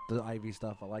 Like, I like the Ivy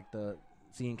stuff. I like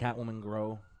seeing Catwoman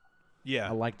grow. Yeah,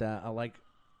 I like that. I like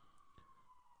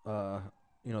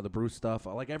the Bruce stuff.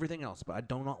 I like everything else, but I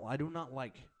do not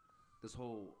like this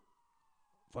whole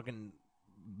fucking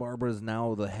Barbara's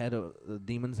now the head of the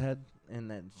Demon's Head, and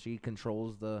that she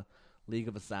controls the League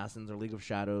of Assassins or League of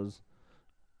Shadows,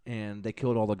 and they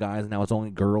killed all the guys. Now it's only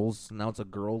girls. Now it's a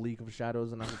girl League of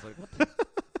Shadows, and I was like, what the?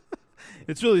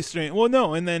 It's really strange. Well,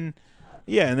 no, and then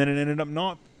it ended up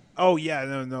not. Oh yeah,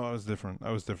 no, that was different.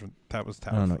 That was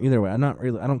tough. I don't know. Either way, I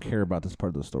don't care about this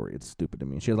part of the story. It's stupid to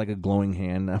me. She has like a glowing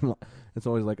hand. It's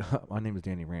always like, my name is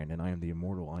Danny Rand, and I am the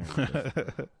immortal Iron Fist.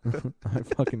 I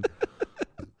fucking.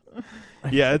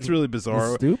 Yeah, it's really bizarre.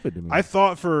 It's stupid to me. I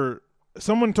thought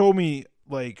someone told me,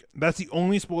 like, that's the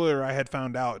only spoiler I had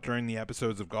found out during the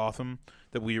episodes of Gotham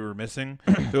that we were missing.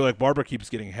 They're like, Barbara keeps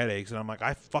getting headaches, and I'm like,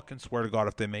 I fucking swear to God,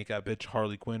 if they make that bitch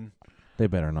Harley Quinn, they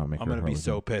better not make I'm her gonna be Harley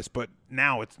so pissed. But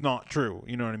now it's not true.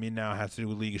 You know what I mean? Now it has to do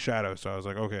with League of Shadows. So I was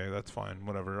like, okay, that's fine,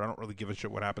 whatever. I don't really give a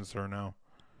shit what happens to her now.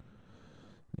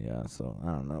 Yeah, so I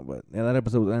don't know, but yeah, that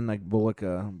episode was, and like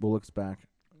Bullock's back,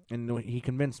 and he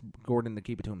convinced Gordon to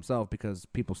keep it to himself because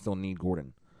people still need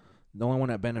Gordon. The only one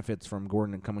that benefits from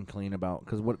Gordon and coming clean about,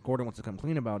 because what Gordon wants to come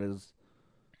clean about is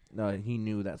he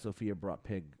knew that Sophia brought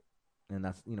Pig, and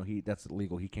that's that's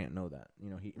illegal. He can't know that.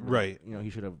 Right. He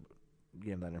should have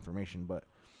given that information. But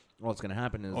all that's going to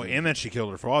happen is and that she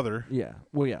killed her father. Yeah.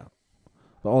 Well, yeah.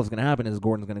 But all that's going to happen is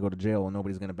Gordon's going to go to jail and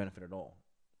nobody's going to benefit at all.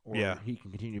 Or yeah. He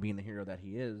can continue being the hero that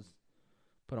he is,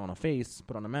 put on a face,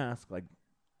 put on a mask, like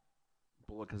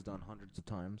Bullock has done hundreds of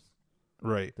times.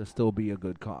 Right. To still be a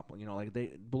good cop.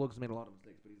 Bullock's made a lot of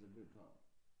mistakes, but he's a good cop.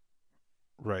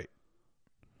 Right.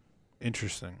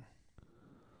 Interesting.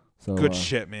 So good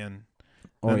shit, man.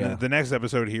 Oh, yeah. The next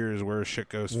episode here is where shit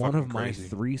goes One fucking of crazy. my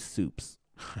 3 soups.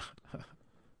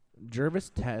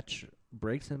 Jervis Tetch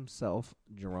breaks himself,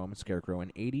 Jerome, Scarecrow,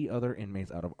 and 80 other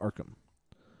inmates out of Arkham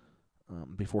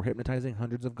before hypnotizing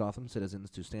hundreds of Gotham citizens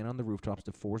to stand on the rooftops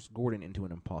to force Gordon into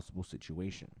an impossible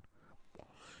situation.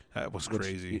 That was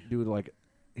crazy. Dude,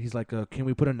 he's like, can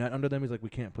we put a net under them? He's like, we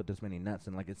can't put this many nets.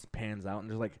 And, it pans out,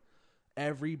 and there's,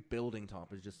 every building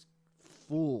top is just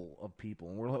full of people.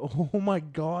 And we're like, oh, my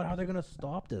God, how are they going to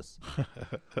stop this?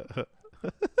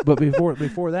 But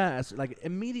before that,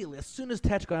 immediately, as soon as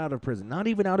Tetch got out of prison, not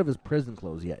even out of his prison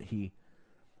clothes yet, he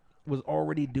was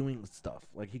already doing stuff.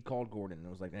 He called Gordon and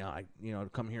was like,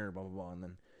 come here, blah, blah, blah. And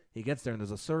then he gets there, and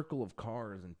there's a circle of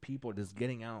cars and people just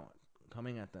getting out,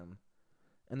 coming at them.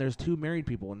 And there's 2 married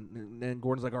people, and then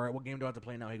Gordon's like, all right, what game do I have to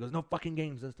play now? He goes, no fucking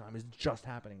games this time. It's just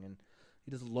happening. And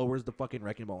he just lowers the fucking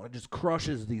wrecking ball, and it just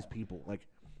crushes these people.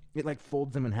 It like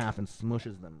folds them in half and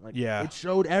smushes them. Like Yeah. it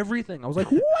showed everything. I was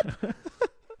like, what?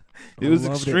 It was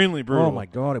loved extremely brutal. Oh my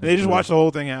god! And they just watched the whole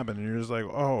thing happen, and you're just like,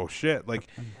 "Oh shit!" Like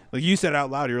you said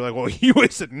out loud, you're like, "Well, he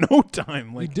wasted no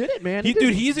time." Like He did it, man.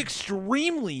 dude, he's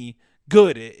extremely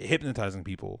good at hypnotizing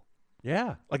people.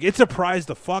 Yeah, Like it surprised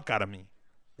the fuck out of me.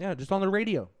 yeah. Just on the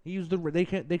radio, he used they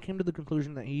came to the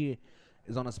conclusion that he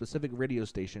is on a specific radio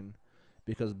station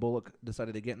because Bullock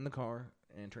decided to get in the car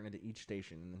and turn into each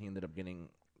station, and he ended up getting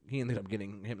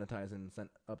hypnotized and sent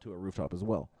up to a rooftop as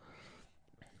well.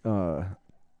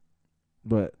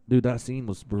 But dude, that scene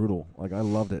was brutal. Like I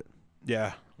loved it.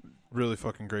 Yeah, really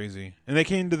fucking crazy. And they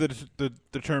came to the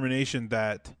determination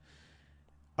that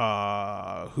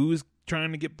who's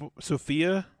trying to get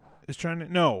Sophia is trying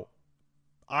to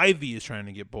Ivy is trying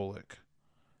to get Bullock.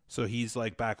 So he's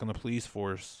like back on the police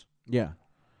force. Yeah,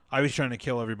 Ivy's trying to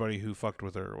kill everybody who fucked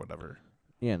with her or whatever.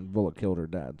 yeah. And Bullock killed her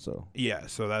dad. So Yeah,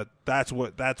 so that's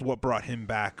what brought him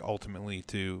back ultimately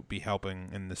to be helping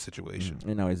in this situation.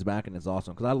 and now he's back and it's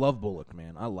awesome because I love Bullock,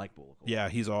 man. I like Bullock. Yeah,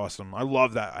 he's awesome. I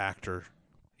love that actor.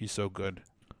 He's so good.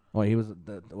 Oh, he was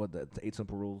the 8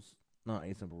 Simple Rules. Not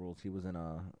 8 Simple Rules. He was in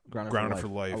Grounded for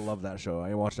Life. I love that show.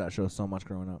 I watched that show so much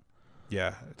growing up.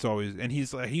 Yeah, it's always, and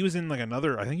he was in like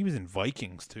another. I think he was in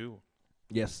Vikings too.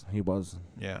 Yes, he was.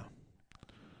 Yeah,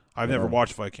 I've never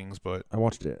watched Vikings, but I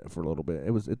watched it for a little bit.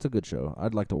 It's a good show.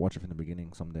 I'd like to watch it from the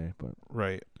beginning someday, but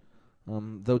right.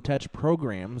 though Tetch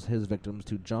programs his victims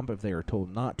to jump if they are told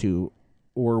not to,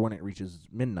 or when it reaches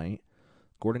midnight,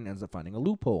 Gordon ends up finding a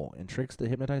loophole and tricks the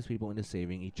hypnotized people into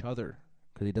saving each other.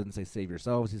 Because he doesn't say save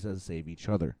yourselves, he says save each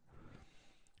other.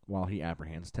 While he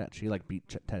apprehends Tetch, he like beat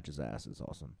Tetch's ass. It's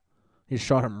awesome. He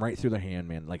shot him right through the hand,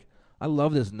 man. Like I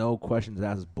love this no questions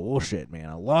asked bullshit, man.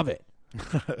 I love it.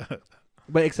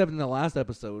 But except in the last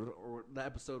episode, or the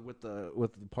episode with the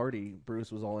party, Bruce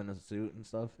was all in a suit and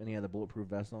stuff, and he had the bulletproof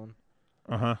vest on.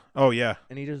 Oh yeah.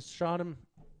 And he just shot him.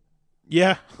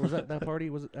 Yeah. Was that party?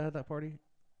 Was it at that party?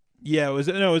 Yeah. Was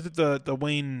it the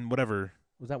Wayne whatever?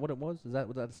 Was that what it was? Was that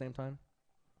at the same time?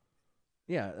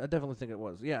 Yeah, I definitely think it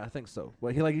was. Yeah, I think so.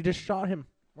 But he just shot him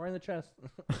right in the chest.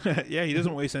 Yeah, he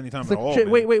doesn't waste any time It's at like, all. shit,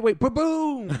 man. wait,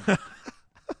 boom!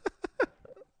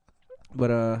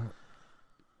 But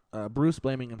Bruce,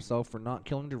 blaming himself for not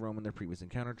killing Jerome in their previous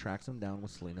encounter, tracks him down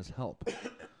with Selena's help.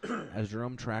 As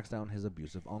Jerome tracks down his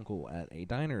abusive uncle at a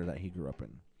diner that he grew up in.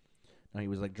 Now he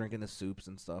was like drinking the soups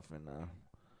and stuff, and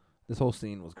this whole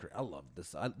scene was great. I love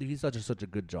this. He's such a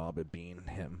good job at being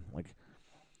him. Like,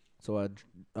 so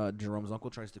Jerome's uncle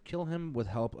tries to kill him with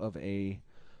help of a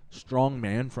strong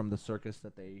man from the circus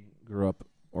that they grew up,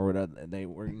 or that they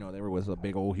were. They were with a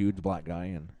big old huge black guy,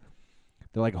 and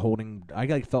they're like holding. I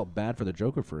like felt bad for the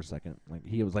Joker for a second. Like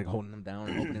he was like holding him down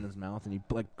and opening his mouth, and he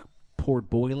like poured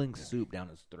boiling soup down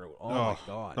his throat. Oh my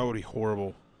god, that would be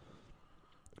horrible.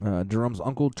 Jerome's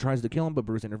uncle tries to kill him, but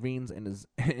Bruce intervenes, and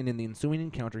in the ensuing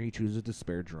encounter, he chooses to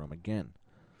spare Jerome again.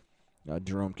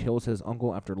 Jerome kills his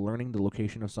uncle after learning the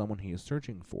location of someone he is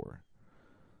searching for.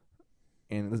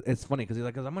 And it's funny because he's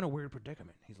like, "Cause I'm in a weird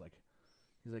predicament." He's like,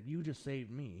 "You just saved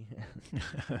me."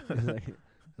 He's like,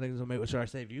 so maybe should I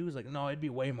save you? He's like, "No, it'd be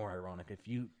way more ironic if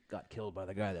you got killed by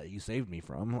the guy that you saved me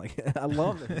from." Like, I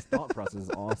love that his thought process is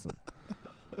awesome.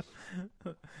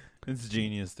 It's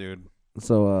genius, dude.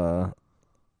 So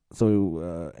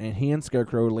and he and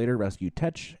Scarecrow later rescue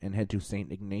Tetch and head to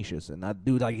St. Ignatius. And that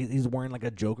dude, like, he's wearing like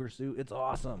a Joker suit. It's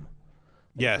awesome.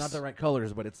 Like, Yes. it's not the right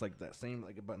colors, but it's like that same,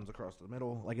 like, buttons across the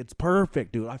middle. Like, it's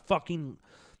perfect, dude.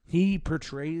 He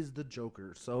portrays the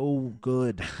Joker so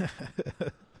good.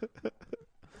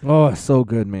 Oh, so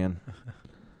good, man.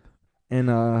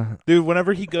 And Dude,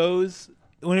 whenever he goes,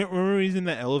 remember he's in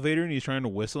the elevator and he's trying to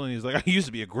whistle and he's like, "I used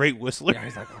to be a great whistler." yeah,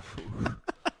 he's like,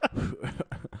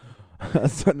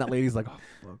 so that lady's like, "Oh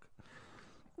fuck,"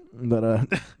 but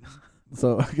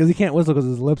so because he can't whistle because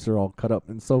his lips are all cut up,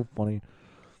 and it's so funny.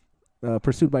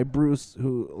 Pursued by Bruce,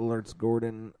 who alerts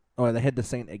Gordon. Oh, they head to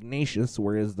St. Ignatius,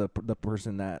 whereas the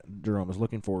person that Jerome is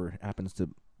looking for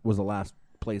was the last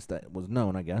place that was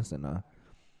known, I guess, and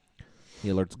he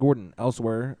alerts Gordon.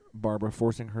 Elsewhere, Barbara,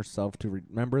 forcing herself to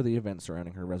remember the events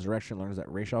surrounding her resurrection, learns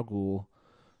that Ra's al Ghul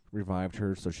revived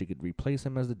her so she could replace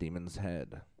him as the demon's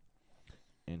head.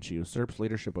 And she usurps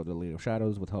leadership of the League of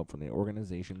Shadows with help from the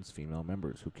organization's female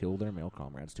members who kill their male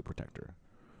comrades to protect her.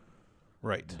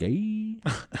 Right. Gay.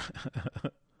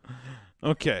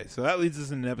 Okay, so that leads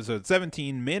us into episode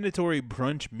 17, Mandatory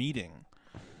Brunch Meeting.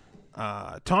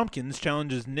 Tompkins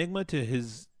challenges Nigma to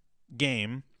his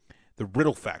game, The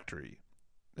Riddle Factory.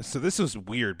 So this was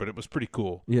weird, but it was pretty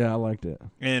cool. Yeah, I liked it.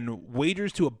 And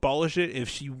wagers to abolish it if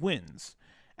she wins.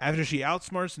 After she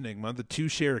outsmarts Nigma, the two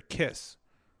share a kiss.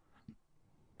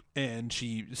 And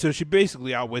she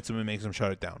basically outwits him and makes him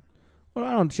shut it down.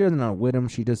 Well, she doesn't outwit him.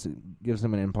 She just gives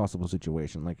him an impossible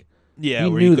situation. Like, Yeah, he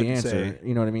where knew he the couldn't answer. say.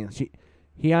 You know what I mean?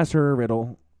 He asked her a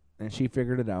riddle, and she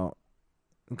figured it out.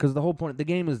 Because the whole point of the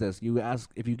game is this: you ask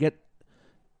if you get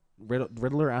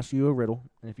Riddler asks you a riddle,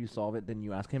 and if you solve it, then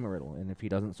you ask him a riddle, and if he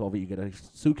doesn't solve it, you get a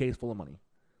suitcase full of money.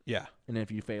 Yeah. And if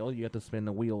you fail, you have to spin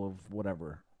the wheel of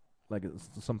whatever, like it's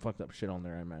some fucked up shit on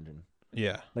there. I imagine.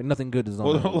 Yeah. Like nothing good is on.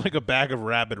 Well, like a bag of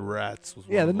rabid rats. Was Yeah,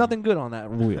 one there's of them. nothing good on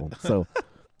that wheel. So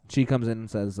she comes in and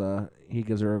says he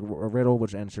gives her a riddle,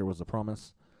 which Ensure was a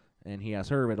promise, and he asks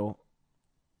her a riddle.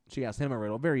 She asked him a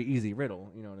riddle, very easy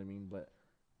riddle, you know what I mean? But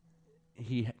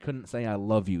he couldn't say "I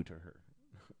love you" to her,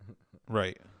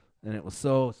 Right. and it was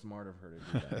so smart of her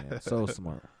to do that. Man. So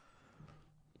smart.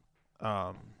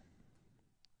 Oh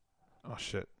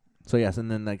shit. So yes, and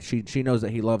then like she knows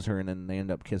that he loves her, and then they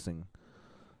end up kissing,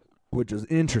 which is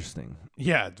interesting.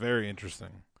 Yeah, it's very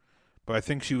interesting. But I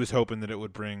think she was hoping that it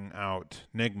would bring out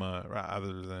Nigma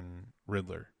rather than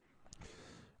Riddler.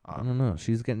 I don't know.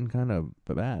 She's getting kind of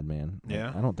bad, man.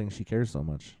 Yeah? I don't think she cares so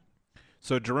much.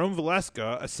 So Jerome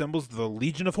Valeska assembles the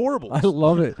Legion of Horribles. I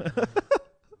love it.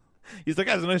 He's like,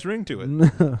 has a nice ring to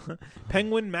it.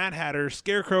 Penguin, Mad Hatter,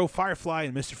 Scarecrow, Firefly,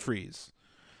 and Mr. Freeze.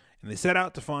 And they set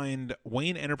out to find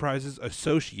Wayne Enterprises'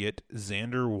 associate,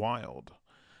 Xander Wild.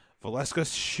 Valeska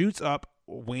shoots up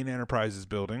Wayne Enterprises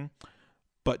building,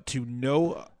 but to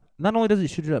no... Not only does he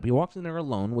shoot it up, he walks in there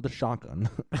alone with a shotgun,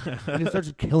 and he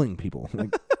starts killing people.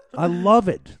 Like, I love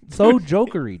it. So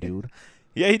Jokery, dude.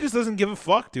 Yeah, he just doesn't give a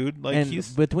fuck, dude. Like, And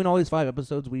he's... between all these 5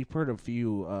 episodes, we've heard a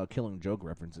few Killing Joke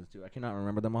references, too. I cannot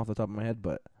remember them off the top of my head,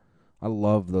 but I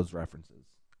love those references.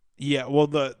 Yeah, well,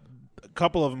 a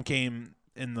couple of them came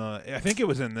in the... I think it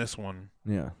was in this one.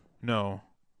 Yeah. No.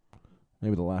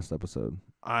 Maybe the last episode.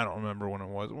 I don't remember when it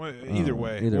was. Either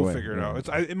way, either we'll way, figure it yeah.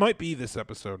 out. It might be this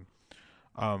episode.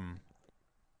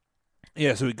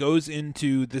 Yeah, so he goes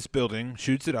into this building,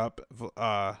 shoots it up,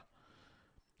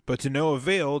 but to no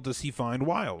avail does he find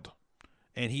Wild.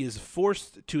 And he is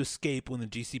forced to escape when the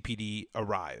GCPD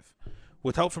arrive.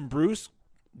 With help from Bruce,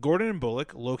 Gordon and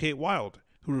Bullock locate Wild,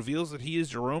 who reveals that he is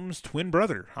Jerome's twin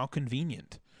brother. How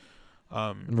convenient.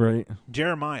 Right.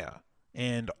 Jeremiah,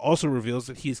 and also reveals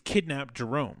that he has kidnapped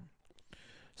Jerome.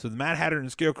 So the Mad Hatter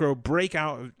and Scarecrow break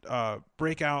out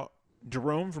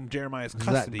Jerome from Jeremiah's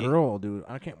custody. That girl, dude.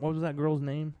 What was that girl's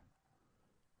name?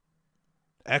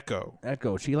 Echo.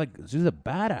 Echo. She's a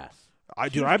badass. I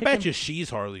bet you she's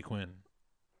Harley Quinn.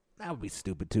 That would be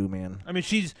stupid too, man. I mean,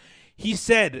 he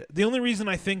said, the only reason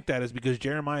I think that is because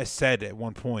Jeremiah said at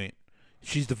one point,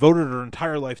 she's devoted her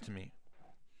entire life to me.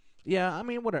 Yeah, I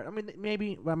mean, whatever. I mean,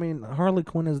 maybe. I mean, Harley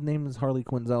Quinn's name is Harley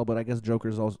Quinzel, but I guess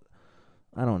Joker's also.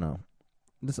 I don't know.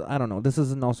 I don't know. This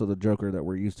isn't also the Joker that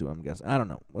we're used to, I'm guessing. I don't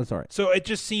know. It's all right. So it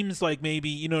just seems like maybe,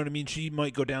 you know what I mean? She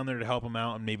might go down there to help him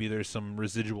out, and maybe there's some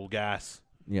residual gas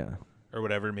Yeah, or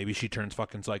whatever. Maybe she turns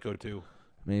fucking psycho too.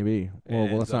 maybe. Well,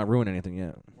 And, let's not ruin anything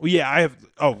yet.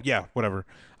 Well, yeah, whatever.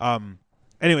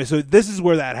 Anyway, so this is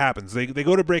where that happens. They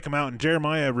go to break him out, and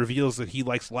Jeremiah reveals that he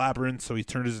likes labyrinths, so he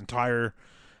turned his entire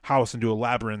house into a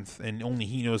labyrinth, and only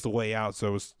he knows the way out.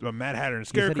 So it's Mad Hatter and He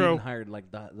said he Scarecrow. even hired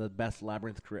like the best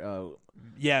labyrinth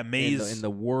Yeah, maze. in the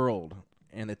world,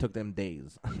 and it took them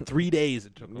days. 3 days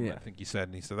it took him, Yeah. I think he said.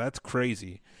 And he said, that's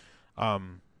crazy. So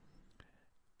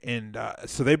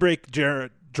they break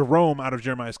Jerome out of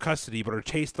Jeremiah's custody, but are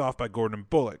chased off by Gordon and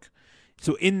Bullock.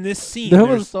 So in this scene, That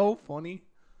there's- was so funny.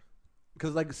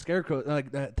 Because like Scarecrow,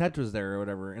 like Tet was there or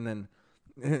whatever, and then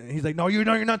he's like, "No, you're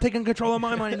not taking control of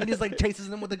my mind." And he just like chases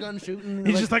them with a gun, shooting. And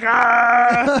he's just like,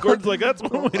 ah! Gordon's like, that's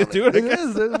one way to do it, I It guess.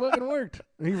 is. It fucking worked.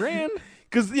 He ran.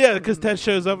 Because Ted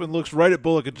shows up and looks right at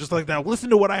Bullock and just like, now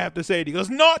listen to what I have to say. And he goes,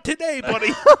 not today,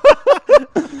 buddy.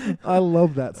 I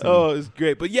love that scene. Oh, it was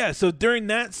great. But yeah, so during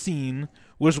that scene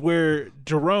was where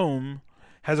Jerome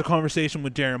has a conversation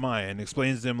with Jeremiah and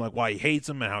explains to him like why he hates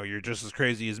him and how you're just as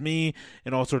crazy as me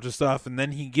and all sorts of stuff. And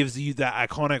then he gives you that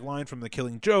iconic line from The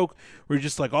Killing Joke where you're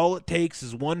just like, all it takes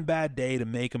is one bad day to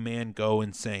make a man go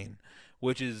insane,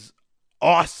 which is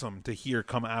awesome to hear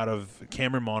come out of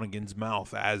Cameron Monaghan's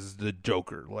mouth as the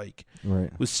Joker. Like, Right.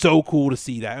 it was so cool to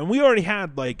see that. And we already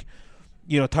had like,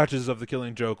 touches of The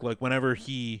Killing Joke, like whenever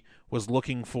he was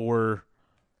looking for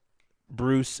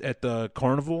Bruce at the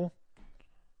carnival,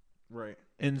 Right.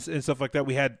 and stuff like that.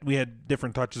 We had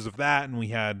different touches of that, and we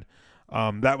had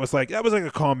that was like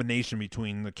a combination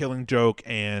between The Killing Joke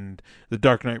and The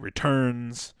Dark Knight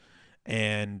Returns.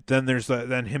 And then there's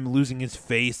then him losing his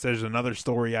face. There's another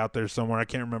story out there somewhere. I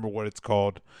can't remember what it's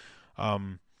called.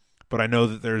 But I know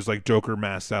that there's like Joker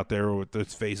masks out there with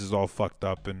his face is all fucked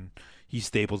up and he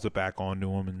staples it back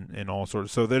onto him and all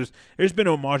sorts. So there's been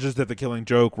homages to The Killing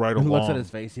Joke right He along. looks at his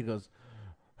face. He goes,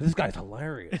 "This guy's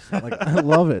hilarious." Like, I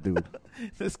love it, dude.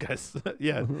 This guy's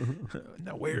yeah.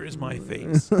 Now where is my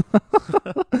face?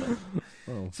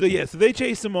 So they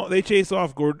chase him. They chase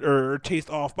off chased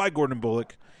off by Gordon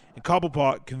Bullock, and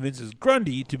Cobblepot convinces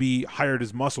Grundy to be hired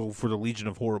as muscle for the Legion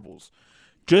of Horribles.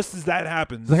 Just as that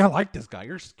happens, He's like, "I like this guy.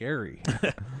 You're scary."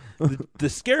 the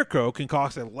Scarecrow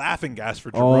concocts a laughing gas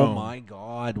for Jerome. Oh my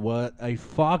god, what a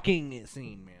fucking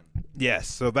scene, man. Yes,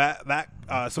 so that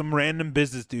some random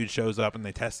business dude shows up and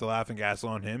they test the laughing gas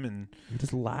on him, and He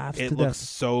just laughs it to looks death.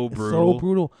 so It's brutal. so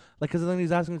brutal. Like, because then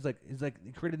he's asking, he's like,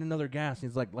 he created another gas. And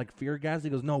he's like fear gas. He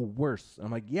goes, "No, worse."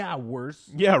 I'm like, "Yeah, worse."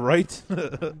 Yeah, right.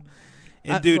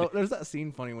 And dude, so there's that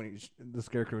scene funny when the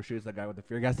Scarecrow shoots that guy with the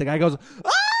fear gas. The guy goes, "Ah!"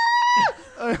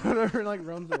 Whatever, like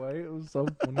runs away. It was so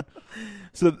funny.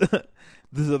 so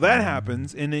that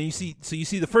happens, and then you see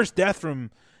the first death from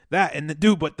that, and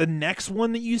but the next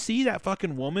one that you see, that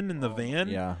fucking woman in the van,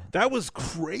 yeah. that was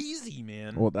crazy,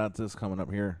 man. Well, that's this coming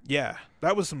up here. Yeah,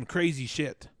 that was some crazy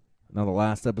shit. Now, the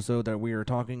last episode that we are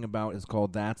talking about is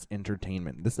called That's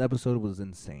Entertainment. This episode was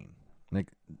insane. Like,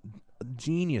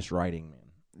 genius writing, man.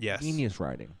 Yes, Genius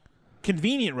writing.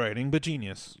 convenient writing, but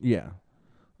genius. Yeah.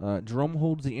 Jerome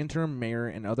holds the interim mayor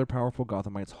and other powerful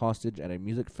Gothamites hostage at a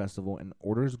music festival and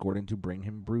orders Gordon to bring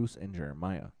him Bruce and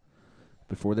Jeremiah.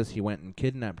 Before this, he went and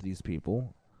kidnapped these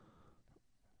people.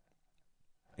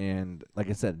 And like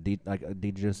I said,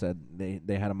 Deej just said,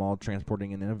 they had them all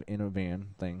transporting in a van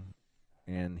thing.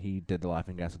 And he did the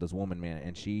laughing gas with this woman, man.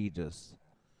 And it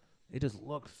just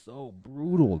looks so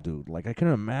brutal, dude. Like, I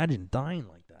couldn't imagine dying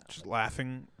like that. Just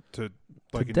laughing to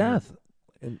death.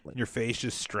 And your face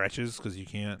just stretches because you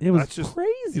can't. It was That's just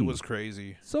crazy. It was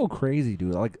crazy. So crazy,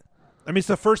 dude. Like, I mean, it's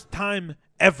the first time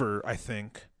ever, I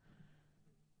think.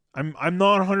 I'm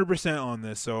not 100% on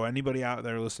this, so anybody out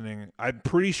there listening, I'm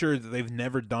pretty sure that they've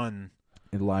never done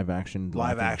in live action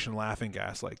laughing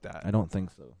gas like that. I don't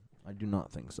think so. I do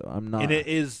not think so. I'm not. And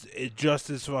it just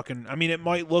is fucking. I mean, it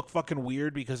might look fucking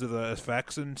weird because of the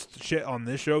effects and shit on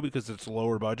this show because it's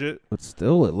lower budget. But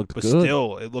still, it looked good.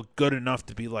 Still, it looked good enough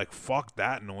to be like, fuck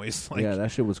that noise. Like, yeah, that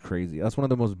shit was crazy. That's one of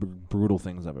the most brutal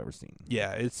things I've ever seen.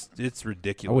 Yeah, it's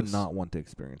ridiculous. I would not want to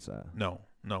experience that. No,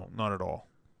 not at all.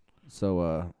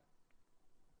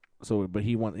 But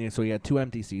he had two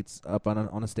empty seats up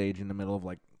on a stage in the middle of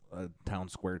like a town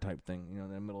square type thing,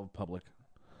 in the middle of public.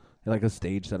 He had like a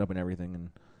stage set up and everything,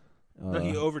 and No,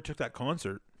 he overtook that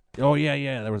concert. Oh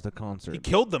yeah, there was the concert. He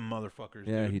killed them motherfuckers.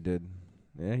 Yeah, dude. he did.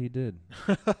 Yeah, he did.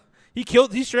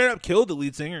 He straight up killed the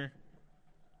lead singer.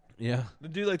 Yeah. The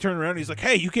dude like turned around and he's like,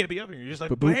 "Hey, you can't be up here." You're just like,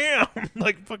 Ba-boop. "Bam!"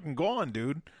 Like fucking gone,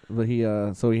 dude. But he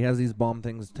has these bomb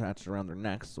things attached around their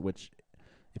necks, which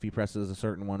if he presses a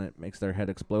certain one, it makes their head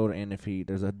explode, and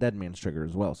there's a dead man's trigger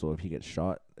as well. So if he gets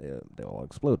shot, they'll all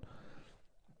explode.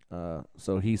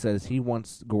 So he says he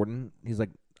wants Gordon. He's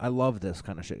like, I love this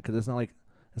kind of shit because it's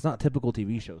not typical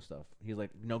TV show stuff. He's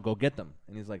like, no, go get them.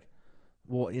 And he's like,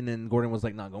 well, and then Gordon was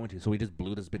like, not going to. So he just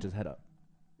blew this bitch's head up.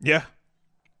 Yeah.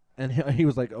 And he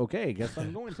was like, okay, guess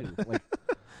I'm going to. Like,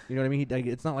 you know what I mean?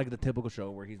 It's not like the typical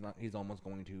show where he's almost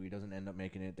going to. He doesn't end up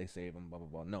making it. They save him. Blah blah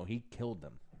blah. No, he killed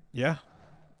them. Yeah.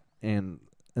 And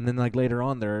then like later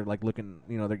on, they're like looking.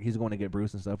 He's going to get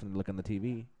Bruce and stuff, and look on the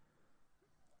TV.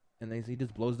 And he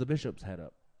just blows the bishop's head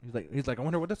up. He's like, I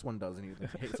wonder what this one does, and he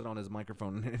hits it on his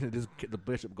microphone, and the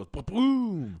bishop goes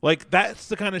boom. Like that's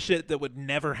the kind of shit that would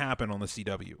never happen on the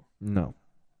CW. No,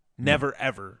 Never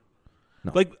ever.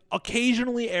 No. Like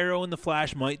occasionally, Arrow and the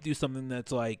Flash might do something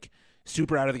that's like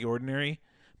super out of the ordinary,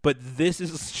 but this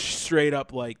is straight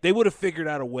up like they would have figured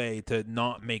out a way to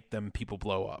not make them people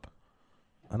blow up.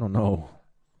 I don't know.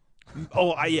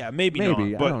 Oh, yeah, maybe not.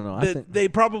 But I don't know. I think they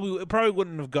probably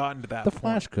wouldn't have gotten to that. the point.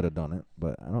 Flash could have done it,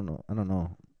 but I don't know. I don't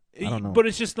know. But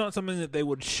it's just not something that they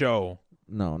would show.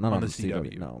 No, not on the the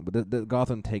CW. No, but the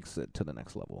Gotham takes it to the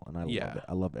next level, and I love it.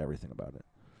 I love everything about it.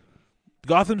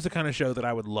 Gotham's the kind of show that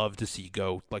I would love to see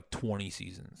go like 20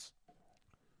 seasons.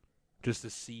 Just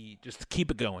to keep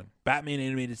it going. Batman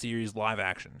animated series, live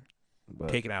action. But,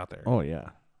 Take it out there. Oh yeah,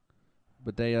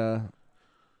 but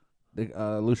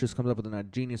Lucius comes up with a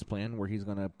genius plan where he's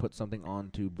gonna put something on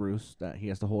to Bruce that he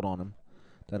has to hold on him,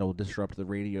 that'll disrupt the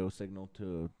radio signal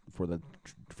for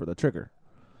the trigger.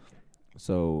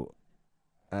 So,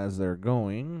 as they're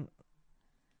going,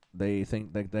 they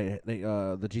think that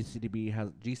the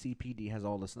GCPD has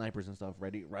all the snipers and stuff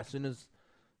ready. As soon as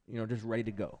just ready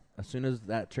to go. As soon as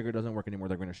that trigger doesn't work anymore,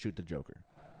 they're going to shoot the Joker.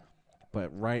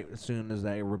 But right as soon as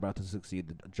they were about to succeed,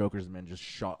 the Joker's men just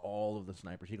shot all of the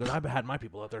snipers. He goes, I've had my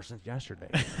people out there since yesterday.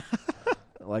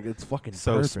 Like it's fucking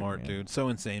So perfect, smart, man. dude. So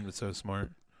insane, but so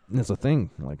smart. And that's the thing.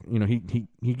 Like, you know,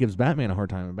 he gives Batman a hard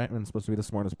time, and Batman's supposed to be the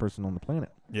smartest person on the planet,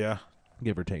 Yeah.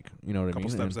 give or take. You know what I Couple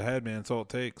mean? steps ahead, man. That's all it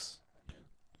takes.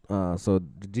 So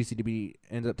the GCDB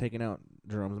ends up taking out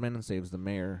Jerome's men and saves the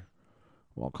mayor,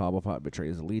 while Cobblepot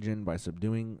betrays the Legion by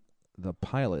subduing the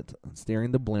pilot,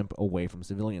 steering the blimp away from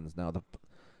civilians. Now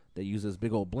they use this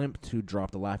big old blimp to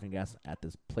drop the laughing gas at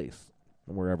this place,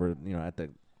 wherever, you know, at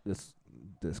this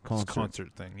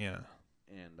Concert thing, yeah.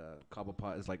 And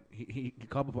Cobblepot is like,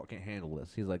 Cobblepot can't handle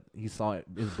this. He's like, he saw it.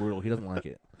 It's brutal. He doesn't like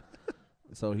it.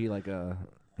 So he like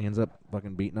he ends up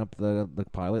fucking beating up the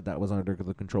pilot that was under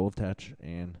the control of Tetch,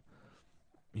 and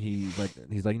he's like,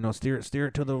 you know, steer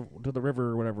it to the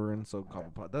river or whatever. And so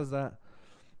Cobblepot does that.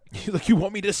 He's like, you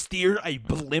want me to steer a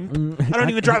blimp? I don't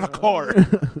even drive a car.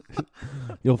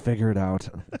 You'll figure it out.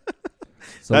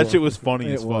 So, that shit was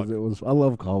funny as fuck. It was. I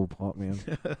love Cobblepot, man.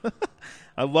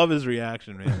 I love his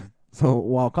reaction, man. So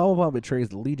while Cobblepot betrays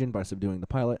the Legion by subduing the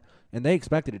pilot, and they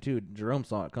expected it too. Jerome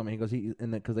saw it coming. He goes,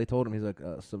 because they told him, he's like,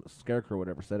 Scarecrow or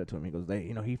whatever said it to him. He goes,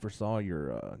 he foresaw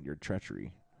your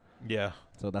treachery. Yeah.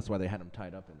 So that's why they had him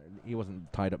tied up in there. He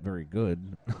wasn't tied up very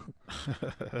good.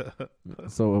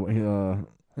 So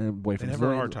away from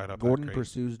never are tied up that Gordon great.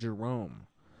 pursues Jerome,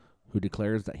 who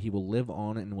declares that he will live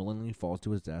on and willingly falls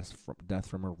to his death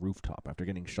from a rooftop after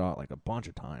getting shot like a bunch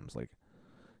of times. Like,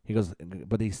 he goes,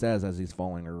 but he says as he's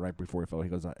falling, or right before he fell, he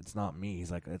goes, "It's not me."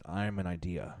 He's like, "I'm an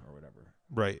idea," or whatever.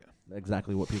 Right.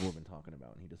 Exactly what people have been talking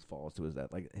about, and he just falls to his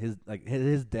death. Like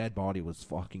his dead body was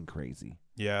fucking crazy.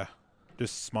 Yeah.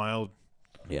 Just smiled.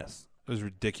 Yes. It was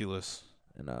ridiculous.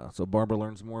 And so Barbara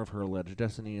learns more of her alleged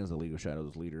destiny as the League of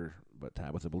Shadows leader, but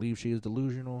Tabitha believes she is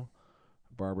delusional.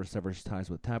 Barbara severs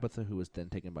ties with Tabitha, who is then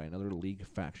taken by another League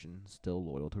faction still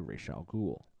loyal to Ra's al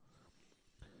Ghul.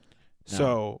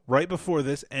 So, right before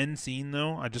this end scene,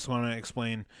 though, I just want to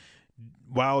explain,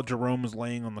 while Jerome was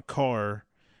laying on the car,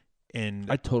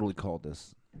 and I totally called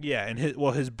this. Yeah, and his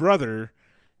brother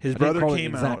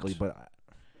came exactly, out. But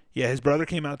yeah, his brother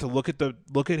came out to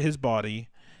look at his body,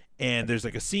 and there's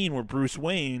like a scene where Bruce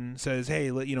Wayne says,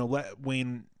 "Hey, let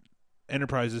Wayne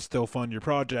Enterprises still fund your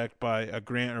project by a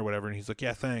grant or whatever," and he's like,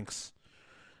 "Yeah, thanks."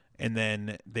 And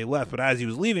then they left, but as he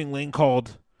was leaving, Lane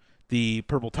called the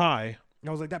purple tie. I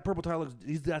was like, that purple tie looks.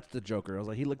 That's the Joker. I was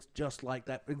like, he looks just like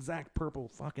that exact purple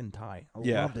fucking tie. I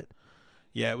loved it.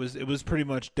 Yeah, it was pretty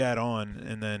much dead on.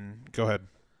 And then go ahead.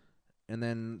 And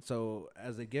then so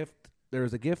as a gift,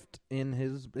 there's a gift in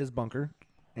his bunker,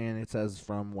 and it says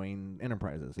from Wayne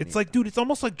Enterprises. It's like, dude, it's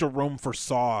almost like Jerome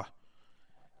foresaw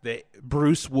that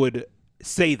Bruce would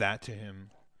say that to him,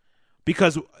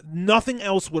 because nothing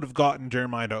else would have gotten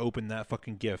Jeremiah to open that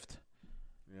fucking gift.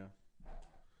 Yeah.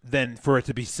 Than for it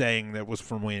to be saying that it was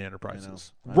from Wayne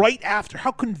Enterprises. I know. Right after,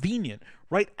 how convenient.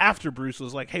 Right after Bruce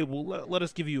was like, "Hey, well, let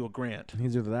us give you a grant."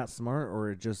 He's either that smart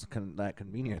or just that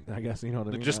convenient. I guess, you know what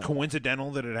I mean. Just coincidental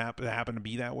that it happened to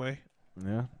be that way.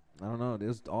 Yeah, I don't know. It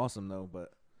is awesome though.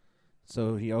 But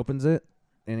so he opens it,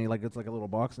 and it's like a little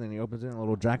box, and then he opens it, and a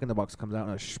little Jack in the Box comes out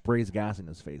and it sprays gas in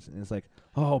his face, and it's like,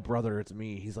 "Oh, brother, it's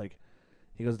me." He's like.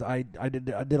 He goes, I did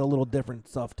a little different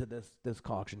stuff to this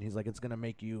concoction. He's like, it's gonna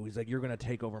make you. He's like, you're gonna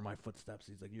take over my footsteps.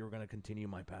 He's like, you're gonna continue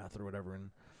my path or whatever.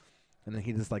 And then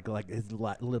he just like his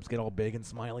lips get all big and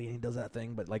smiley, and he does that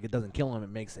thing, but like it doesn't kill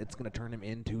him. It's gonna turn him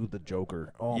into the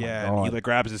Joker. Oh yeah, my God. and he like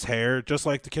grabs his hair just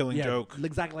like the Killing Joke.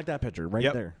 Exactly like that picture right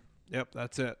Yep. there. Yep,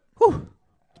 that's it. Whew.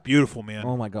 It's beautiful, man.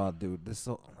 Oh my God, dude,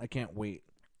 I can't wait.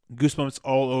 Goosebumps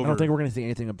all over. I don't think we're gonna see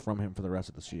anything from him for the rest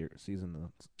of the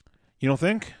season. You don't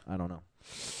think? I don't know.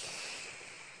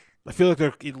 I feel like they'll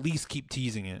at least keep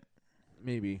teasing it.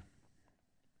 Maybe.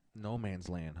 No Man's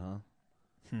Land, huh?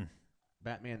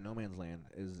 Batman No Man's Land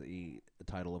is the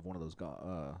title of one of those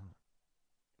graphic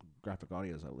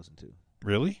audios I listen to.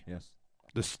 Really? Yes.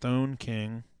 The Stone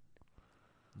King.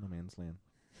 No Man's Land.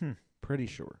 Pretty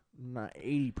sure. Not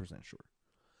 80% sure.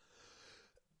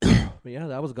 But yeah,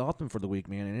 that was Gotham for the week,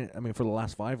 man. And for the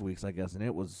last 5 weeks, I guess, and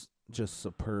it was just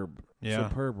superb. Yeah.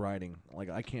 Superb writing.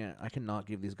 Like I cannot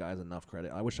give these guys enough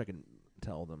credit. I wish I could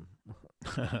tell them.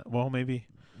 Well, maybe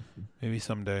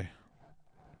someday.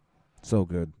 So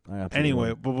good.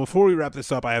 Anyway, but before we wrap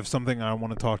this up, I have something I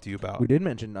want to talk to you about. We did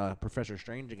mention Professor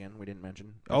Strange again. We didn't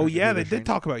mention. Oh yeah, Hugo they Strange, did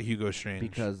talk about Hugo Strange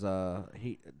because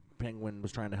Penguin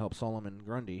was trying to help Solomon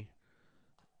Grundy,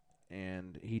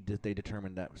 and they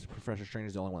determined that Professor Strange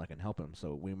is the only one that can help him.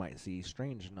 So we might see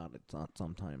Strange not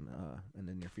sometime in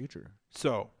the near future.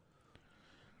 So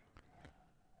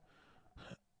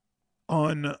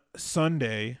on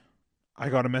Sunday, I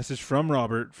got a message from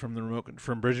Robert from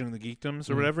Bridging the Geekdoms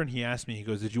or whatever, and he asked me, he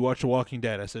goes, "Did you watch The Walking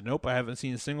Dead?" I said, "Nope, I haven't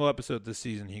seen a single episode this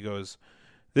season." He goes,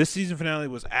 This season finale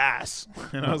was ass.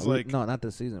 And I was like, no, not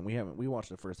this season. We watched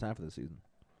the first half of the season.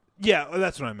 yeah, well,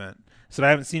 that's what I meant. Said I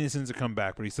haven't seen it since it come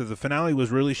back, but he said the finale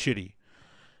was really shitty.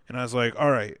 And I was like,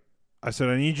 all right. I said,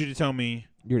 I need you to tell me.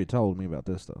 You already told me about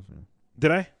this stuff. Yeah.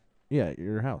 Did I? Yeah,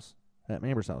 your house. At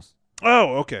Amber's house.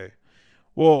 Oh, okay.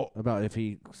 Well, about if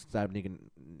he stabbed Negan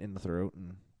in the throat.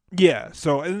 And yeah,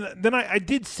 so and then I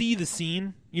did see the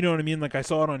scene. You know what I mean? Like I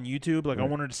saw it on YouTube. Like I Right.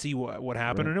 wanted to see what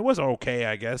happened, Right. and it was okay,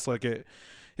 I guess. Like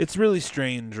it's really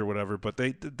strange or whatever. But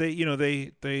they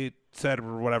said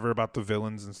or whatever about the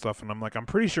villains and stuff, and I'm like, I'm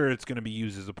pretty sure it's going to be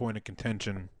used as a point of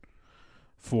contention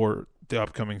for the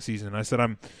upcoming season. I said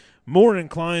I'm more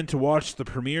inclined to watch the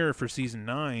premiere for season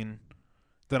 9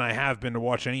 than I have been to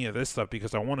watch any of this stuff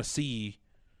because I want to see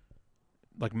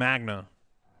like Magna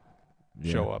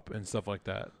show up and stuff like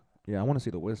that. Yeah, I want to see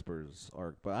the Whispers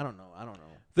arc, but I don't know.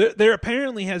 There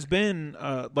apparently has been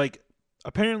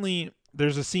apparently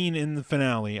there's a scene in the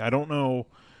finale. I don't know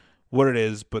what it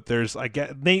is, but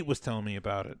Nate was telling me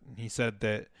about it. He said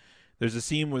that there's a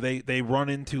scene where they run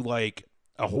into like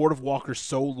a horde of walkers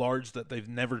so large that they've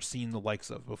never seen the likes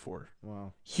of before.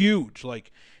 Wow. Huge,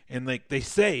 and they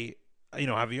say,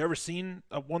 have you ever seen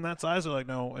one that size? They're like,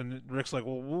 no. And Rick's like,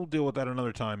 well, we'll deal with that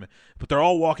another time. But they're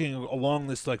all walking along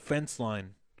this like fence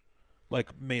line,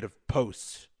 like made of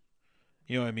posts.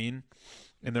 You know what I mean?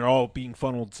 And they're all being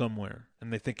funneled somewhere,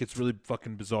 and they think it's really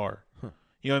fucking bizarre. Huh.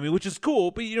 You know what I mean? Which is cool,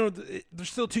 but they're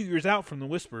still 2 years out from the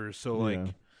Whisperers, so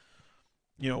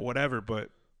whatever. But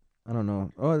I don't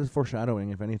know. Oh, it's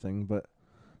foreshadowing, if anything, but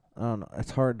I don't know.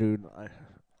 It's hard, dude. I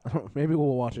don't. Maybe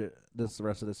we'll watch it the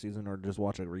rest of the season, or just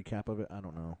watch a recap of it. I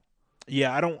don't know.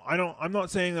 yeah, I'm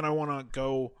not saying that I want to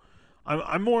go.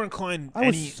 I'm more inclined. I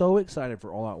was so excited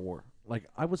for All Out War. Like,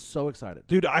 I was so excited.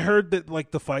 Dude, I heard that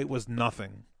like the fight was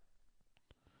nothing.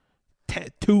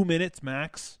 2 minutes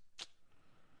max.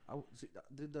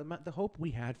 The hope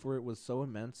we had for it was so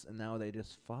immense, and now they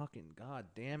just fucking, god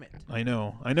damn it. I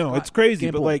know. God, It's crazy,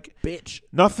 Gimple, but like bitch.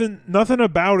 nothing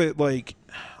about it. Like,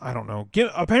 I don't know.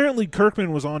 Apparently,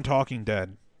 Kirkman was on Talking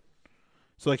Dead,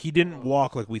 so like he didn't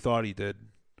walk like we thought he did.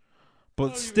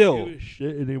 But still,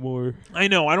 Shit anymore. I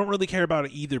know. I don't really care about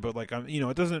it either. But like,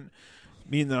 it doesn't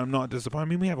mean that I'm not disappointed. I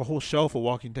mean, we have a whole shelf of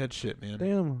Walking Dead shit, man.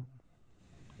 Damn.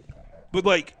 But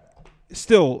like,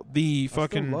 still, the I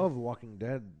fucking still love Walking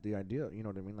Dead. The idea, you know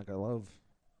what I mean? Like, I love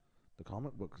the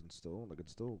comic books and still, like,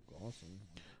 it's still awesome.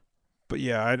 But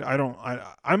yeah,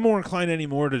 I'm more inclined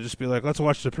anymore to just be like, let's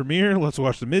watch the premiere, let's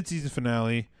watch the mid-season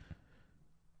finale,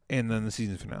 and then the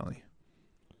season finale.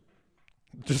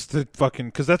 Just to fucking,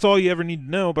 because that's all you ever need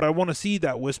to know. But I want to see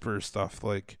that Whisperer stuff.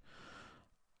 Like,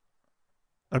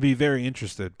 I'd be very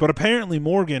interested. But apparently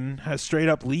Morgan has straight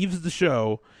up leaves the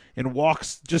show and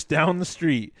walks just down the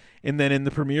street. And then in the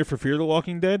premiere for Fear the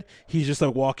Walking Dead, he's just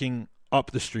like walking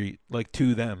up the street, like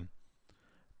to them.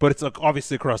 But it's like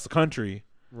obviously across the country.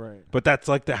 Right. But that's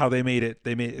like how they made it.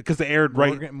 They made it because they aired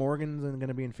right. Morgan's going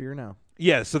to be in Fear now.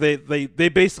 Yeah, so they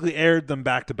basically aired them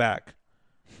back to back.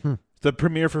 The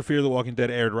premiere for Fear the Walking Dead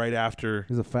aired right after.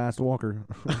 He's a fast walker.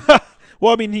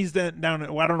 Well, I mean, he's down.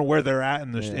 I don't know where they're at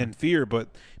in Fear, but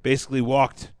basically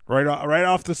walked right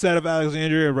off the set of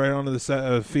Alexandria, right onto the set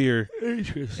of Fear,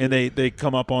 and they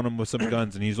come up on him with some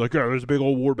guns, and he's like, "Yeah, there's a big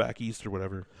old war back east or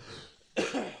whatever."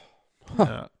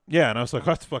 Yeah, and I was like,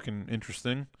 "That's fucking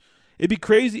interesting." It'd be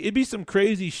crazy. It'd be some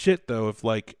crazy shit though if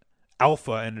like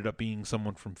Alpha ended up being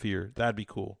someone from Fear. That'd be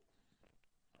cool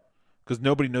because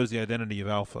nobody knows the identity of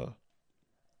Alpha.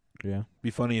 Yeah. Be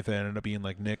funny if it ended up being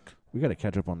like Nick. We got to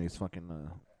catch up on these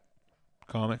fucking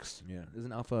comics. Yeah.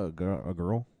 Isn't Alpha a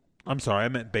girl? I'm sorry, I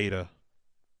meant Beta.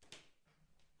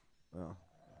 Oh.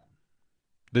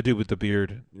 The dude with the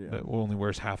beard that only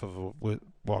wears half of a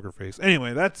Walker face.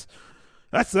 Anyway, that's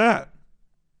that.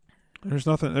 There's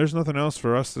nothing else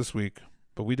for us this week.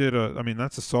 But we did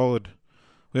that's a solid.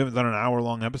 We haven't done an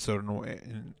hour-long episode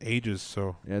in ages,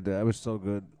 so. Yeah, that was so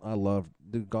good. I loved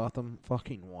Gotham.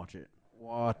 Fucking watch it.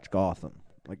 Watch Gotham.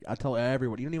 Like, I tell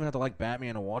everybody, you don't even have to like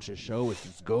Batman to watch this show. It's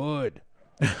just good.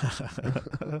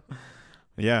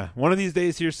 Yeah. One of these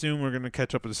days here soon, we're going to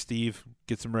catch up with Steve,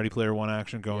 get some Ready Player One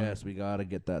action going. Yes, we got to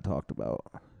get that talked about.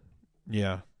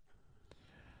 Yeah.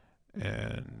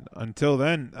 And until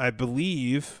then, I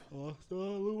believe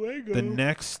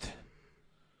next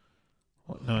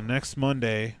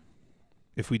Monday,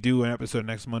 if we do an episode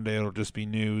next Monday, it'll just be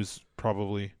news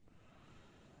probably.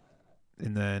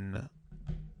 And then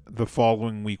the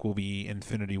following week will be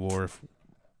Infinity War.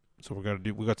 So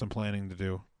we got some planning to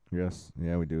do. Yes.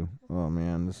 Yeah, we do. Oh,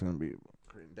 man. This is going to be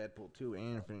Deadpool 2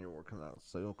 and Infinity War coming out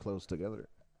so close together.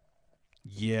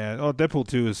 Yeah. Oh, Deadpool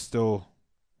 2 is still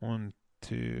 1,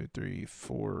 2, 3,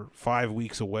 4, 5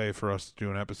 weeks away for us to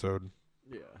do an episode.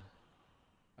 Yeah.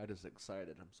 I'm just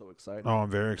excited. I'm so excited. Oh, I'm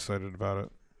very excited about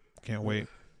it. Can't wait.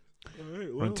 All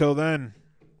right, well. Until then,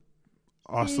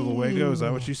 hasta luego. Is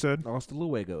that what you said? Hasta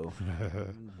luego.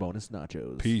 Bonus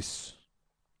nachos. Peace.